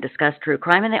world come and discuss true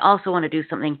crime, and they also want to do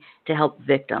something to help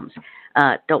victims.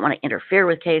 Don't want to interfere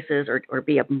with cases or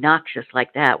be obnoxious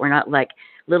like that. We're not like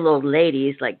little old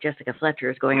ladies like Jessica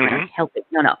Fletcher is going mm-hmm. around helping.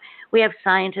 No. We have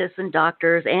scientists and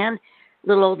doctors and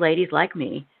little old ladies like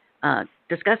me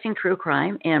discussing true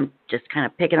crime and just kind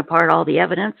of picking apart all the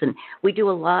evidence. And we do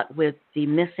a lot with the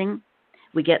missing.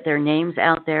 We get their names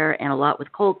out there, and a lot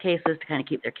with cold cases to kind of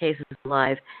keep their cases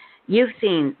alive. You've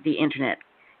seen the internet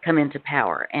come into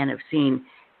power and have seen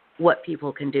what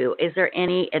people can do. Is there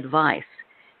any advice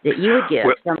that you would give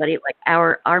somebody like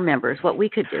our members, what we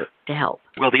could do to help?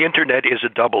 Well, the Internet is a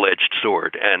double-edged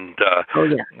sword, and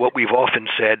what we've often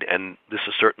said, and this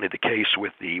is certainly the case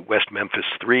with the West Memphis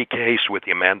 3 case, with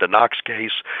the Amanda Knox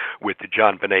case, with the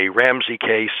John Benet Ramsey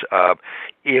case,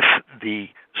 if the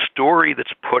story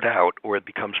that's put out or it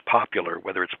becomes popular,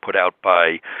 whether it's put out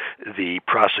by the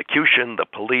prosecution, the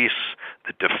police,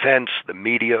 the defense, the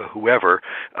media, whoever,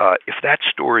 if that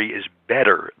story is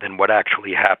better than what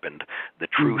actually happened, the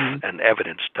truth and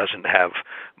evidence doesn't have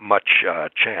much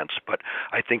chance. But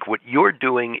I think what you're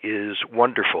doing is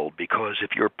wonderful, because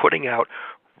if you're putting out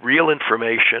real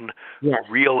information,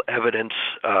 real evidence,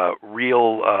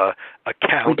 real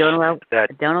accounts that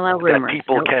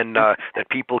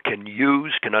people can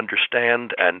use, can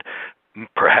understand, and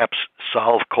perhaps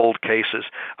solve cold cases,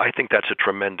 I think that's a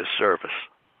tremendous service.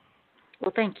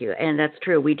 Well, thank you, and that's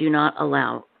true. We do not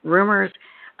allow rumors.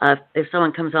 If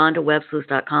someone comes on to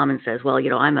websleuths.com and says, "Well,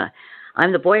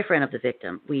 I'm the boyfriend of the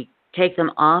victim," we take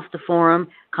them off the forum,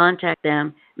 contact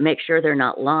them, make sure they're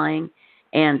not lying.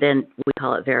 And then we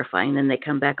call it verifying. Then they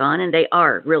come back on, and they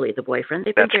are really the boyfriend.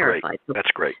 They've been verified. Great.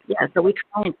 That's great. Yeah, so we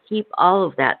try and keep all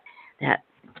of that,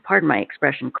 pardon my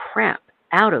expression, crap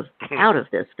out of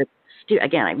this.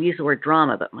 Again, I've used the word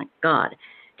drama, but my God, it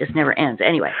just never ends.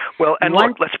 Anyway. Well, and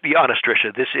look, let's be honest,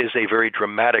 Tricia. This is a very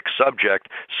dramatic subject,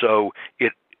 so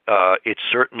it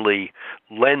certainly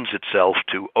lends itself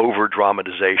to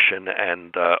over-dramatization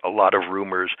and a lot of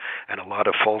rumors and a lot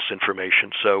of false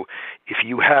information. So if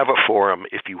you have a forum,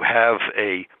 if you have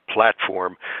a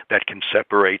platform that can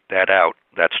separate that out,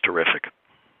 that's terrific.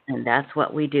 And that's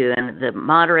what we do. And the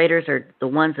moderators are the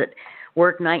ones that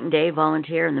work night and day,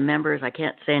 volunteer, and the members, I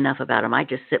can't say enough about them. I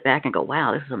just sit back and go,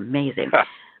 wow, this is amazing.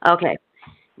 Okay.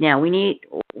 Now, we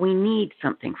need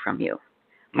something from you.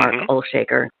 Mark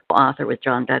Olshaker, author with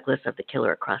John Douglas of The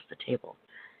Killer Across the Table.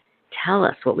 Tell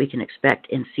us what we can expect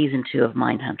in season 2 of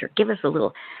Mindhunter. Give us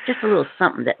just a little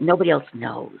something that nobody else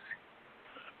knows.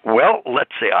 Well,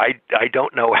 let's say I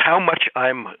don't know how much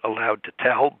I'm allowed to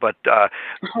tell, but I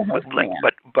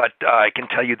can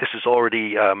tell you this is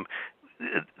already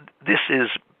this is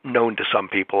known to some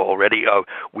people already.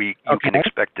 You can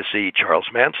expect to see Charles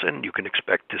Manson. You can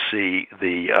expect to see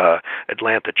the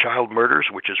Atlanta child murders,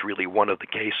 which is really one of the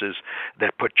cases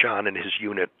that put John and his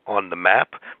unit on the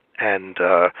map. And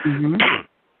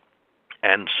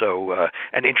and so,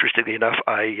 and interestingly enough,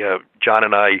 John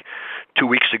and I 2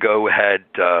 weeks ago had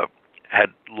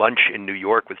lunch in New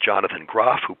York with Jonathan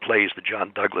Groff, who plays the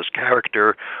John Douglas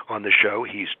character on the show.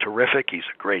 He's terrific. He's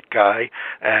a great guy,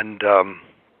 and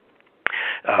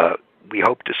we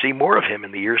hope to see more of him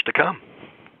in the years to come.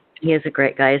 He is a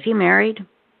great guy. Is he married?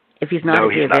 If he's not,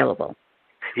 is he available?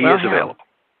 He is available.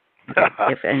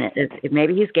 If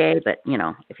maybe he's gay, but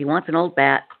if he wants an old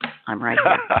bat, I'm right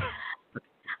here.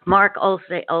 Mark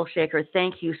Olshaker,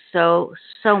 thank you so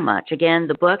much. Again,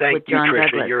 the book with John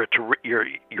Douglas. Thank you,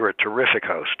 Tricia. You're a terrific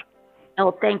host.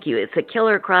 Oh, thank you. It's A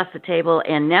Killer Across the Table,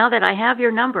 and now that I have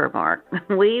your number, Mark,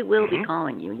 we will be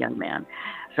calling you, young man.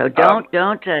 So don't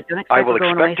expect I will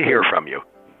expect to hear from you.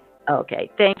 Okay.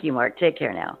 Thank you, Mark. Take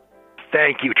care now.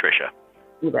 Thank you, Tricia.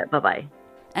 You bet. Bye-bye.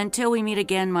 Until we meet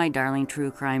again, my darling true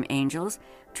crime angels,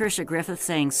 Tricia Griffith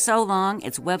saying so long.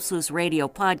 It's Web Sleuths Radio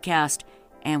Podcast,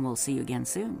 and we'll see you again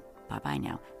soon. Bye-bye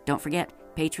now. Don't forget,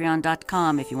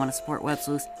 patreon.com if you want to support Web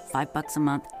Sleuths, $5 a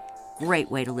month. Great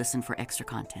way to listen for extra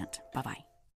content. Bye-bye.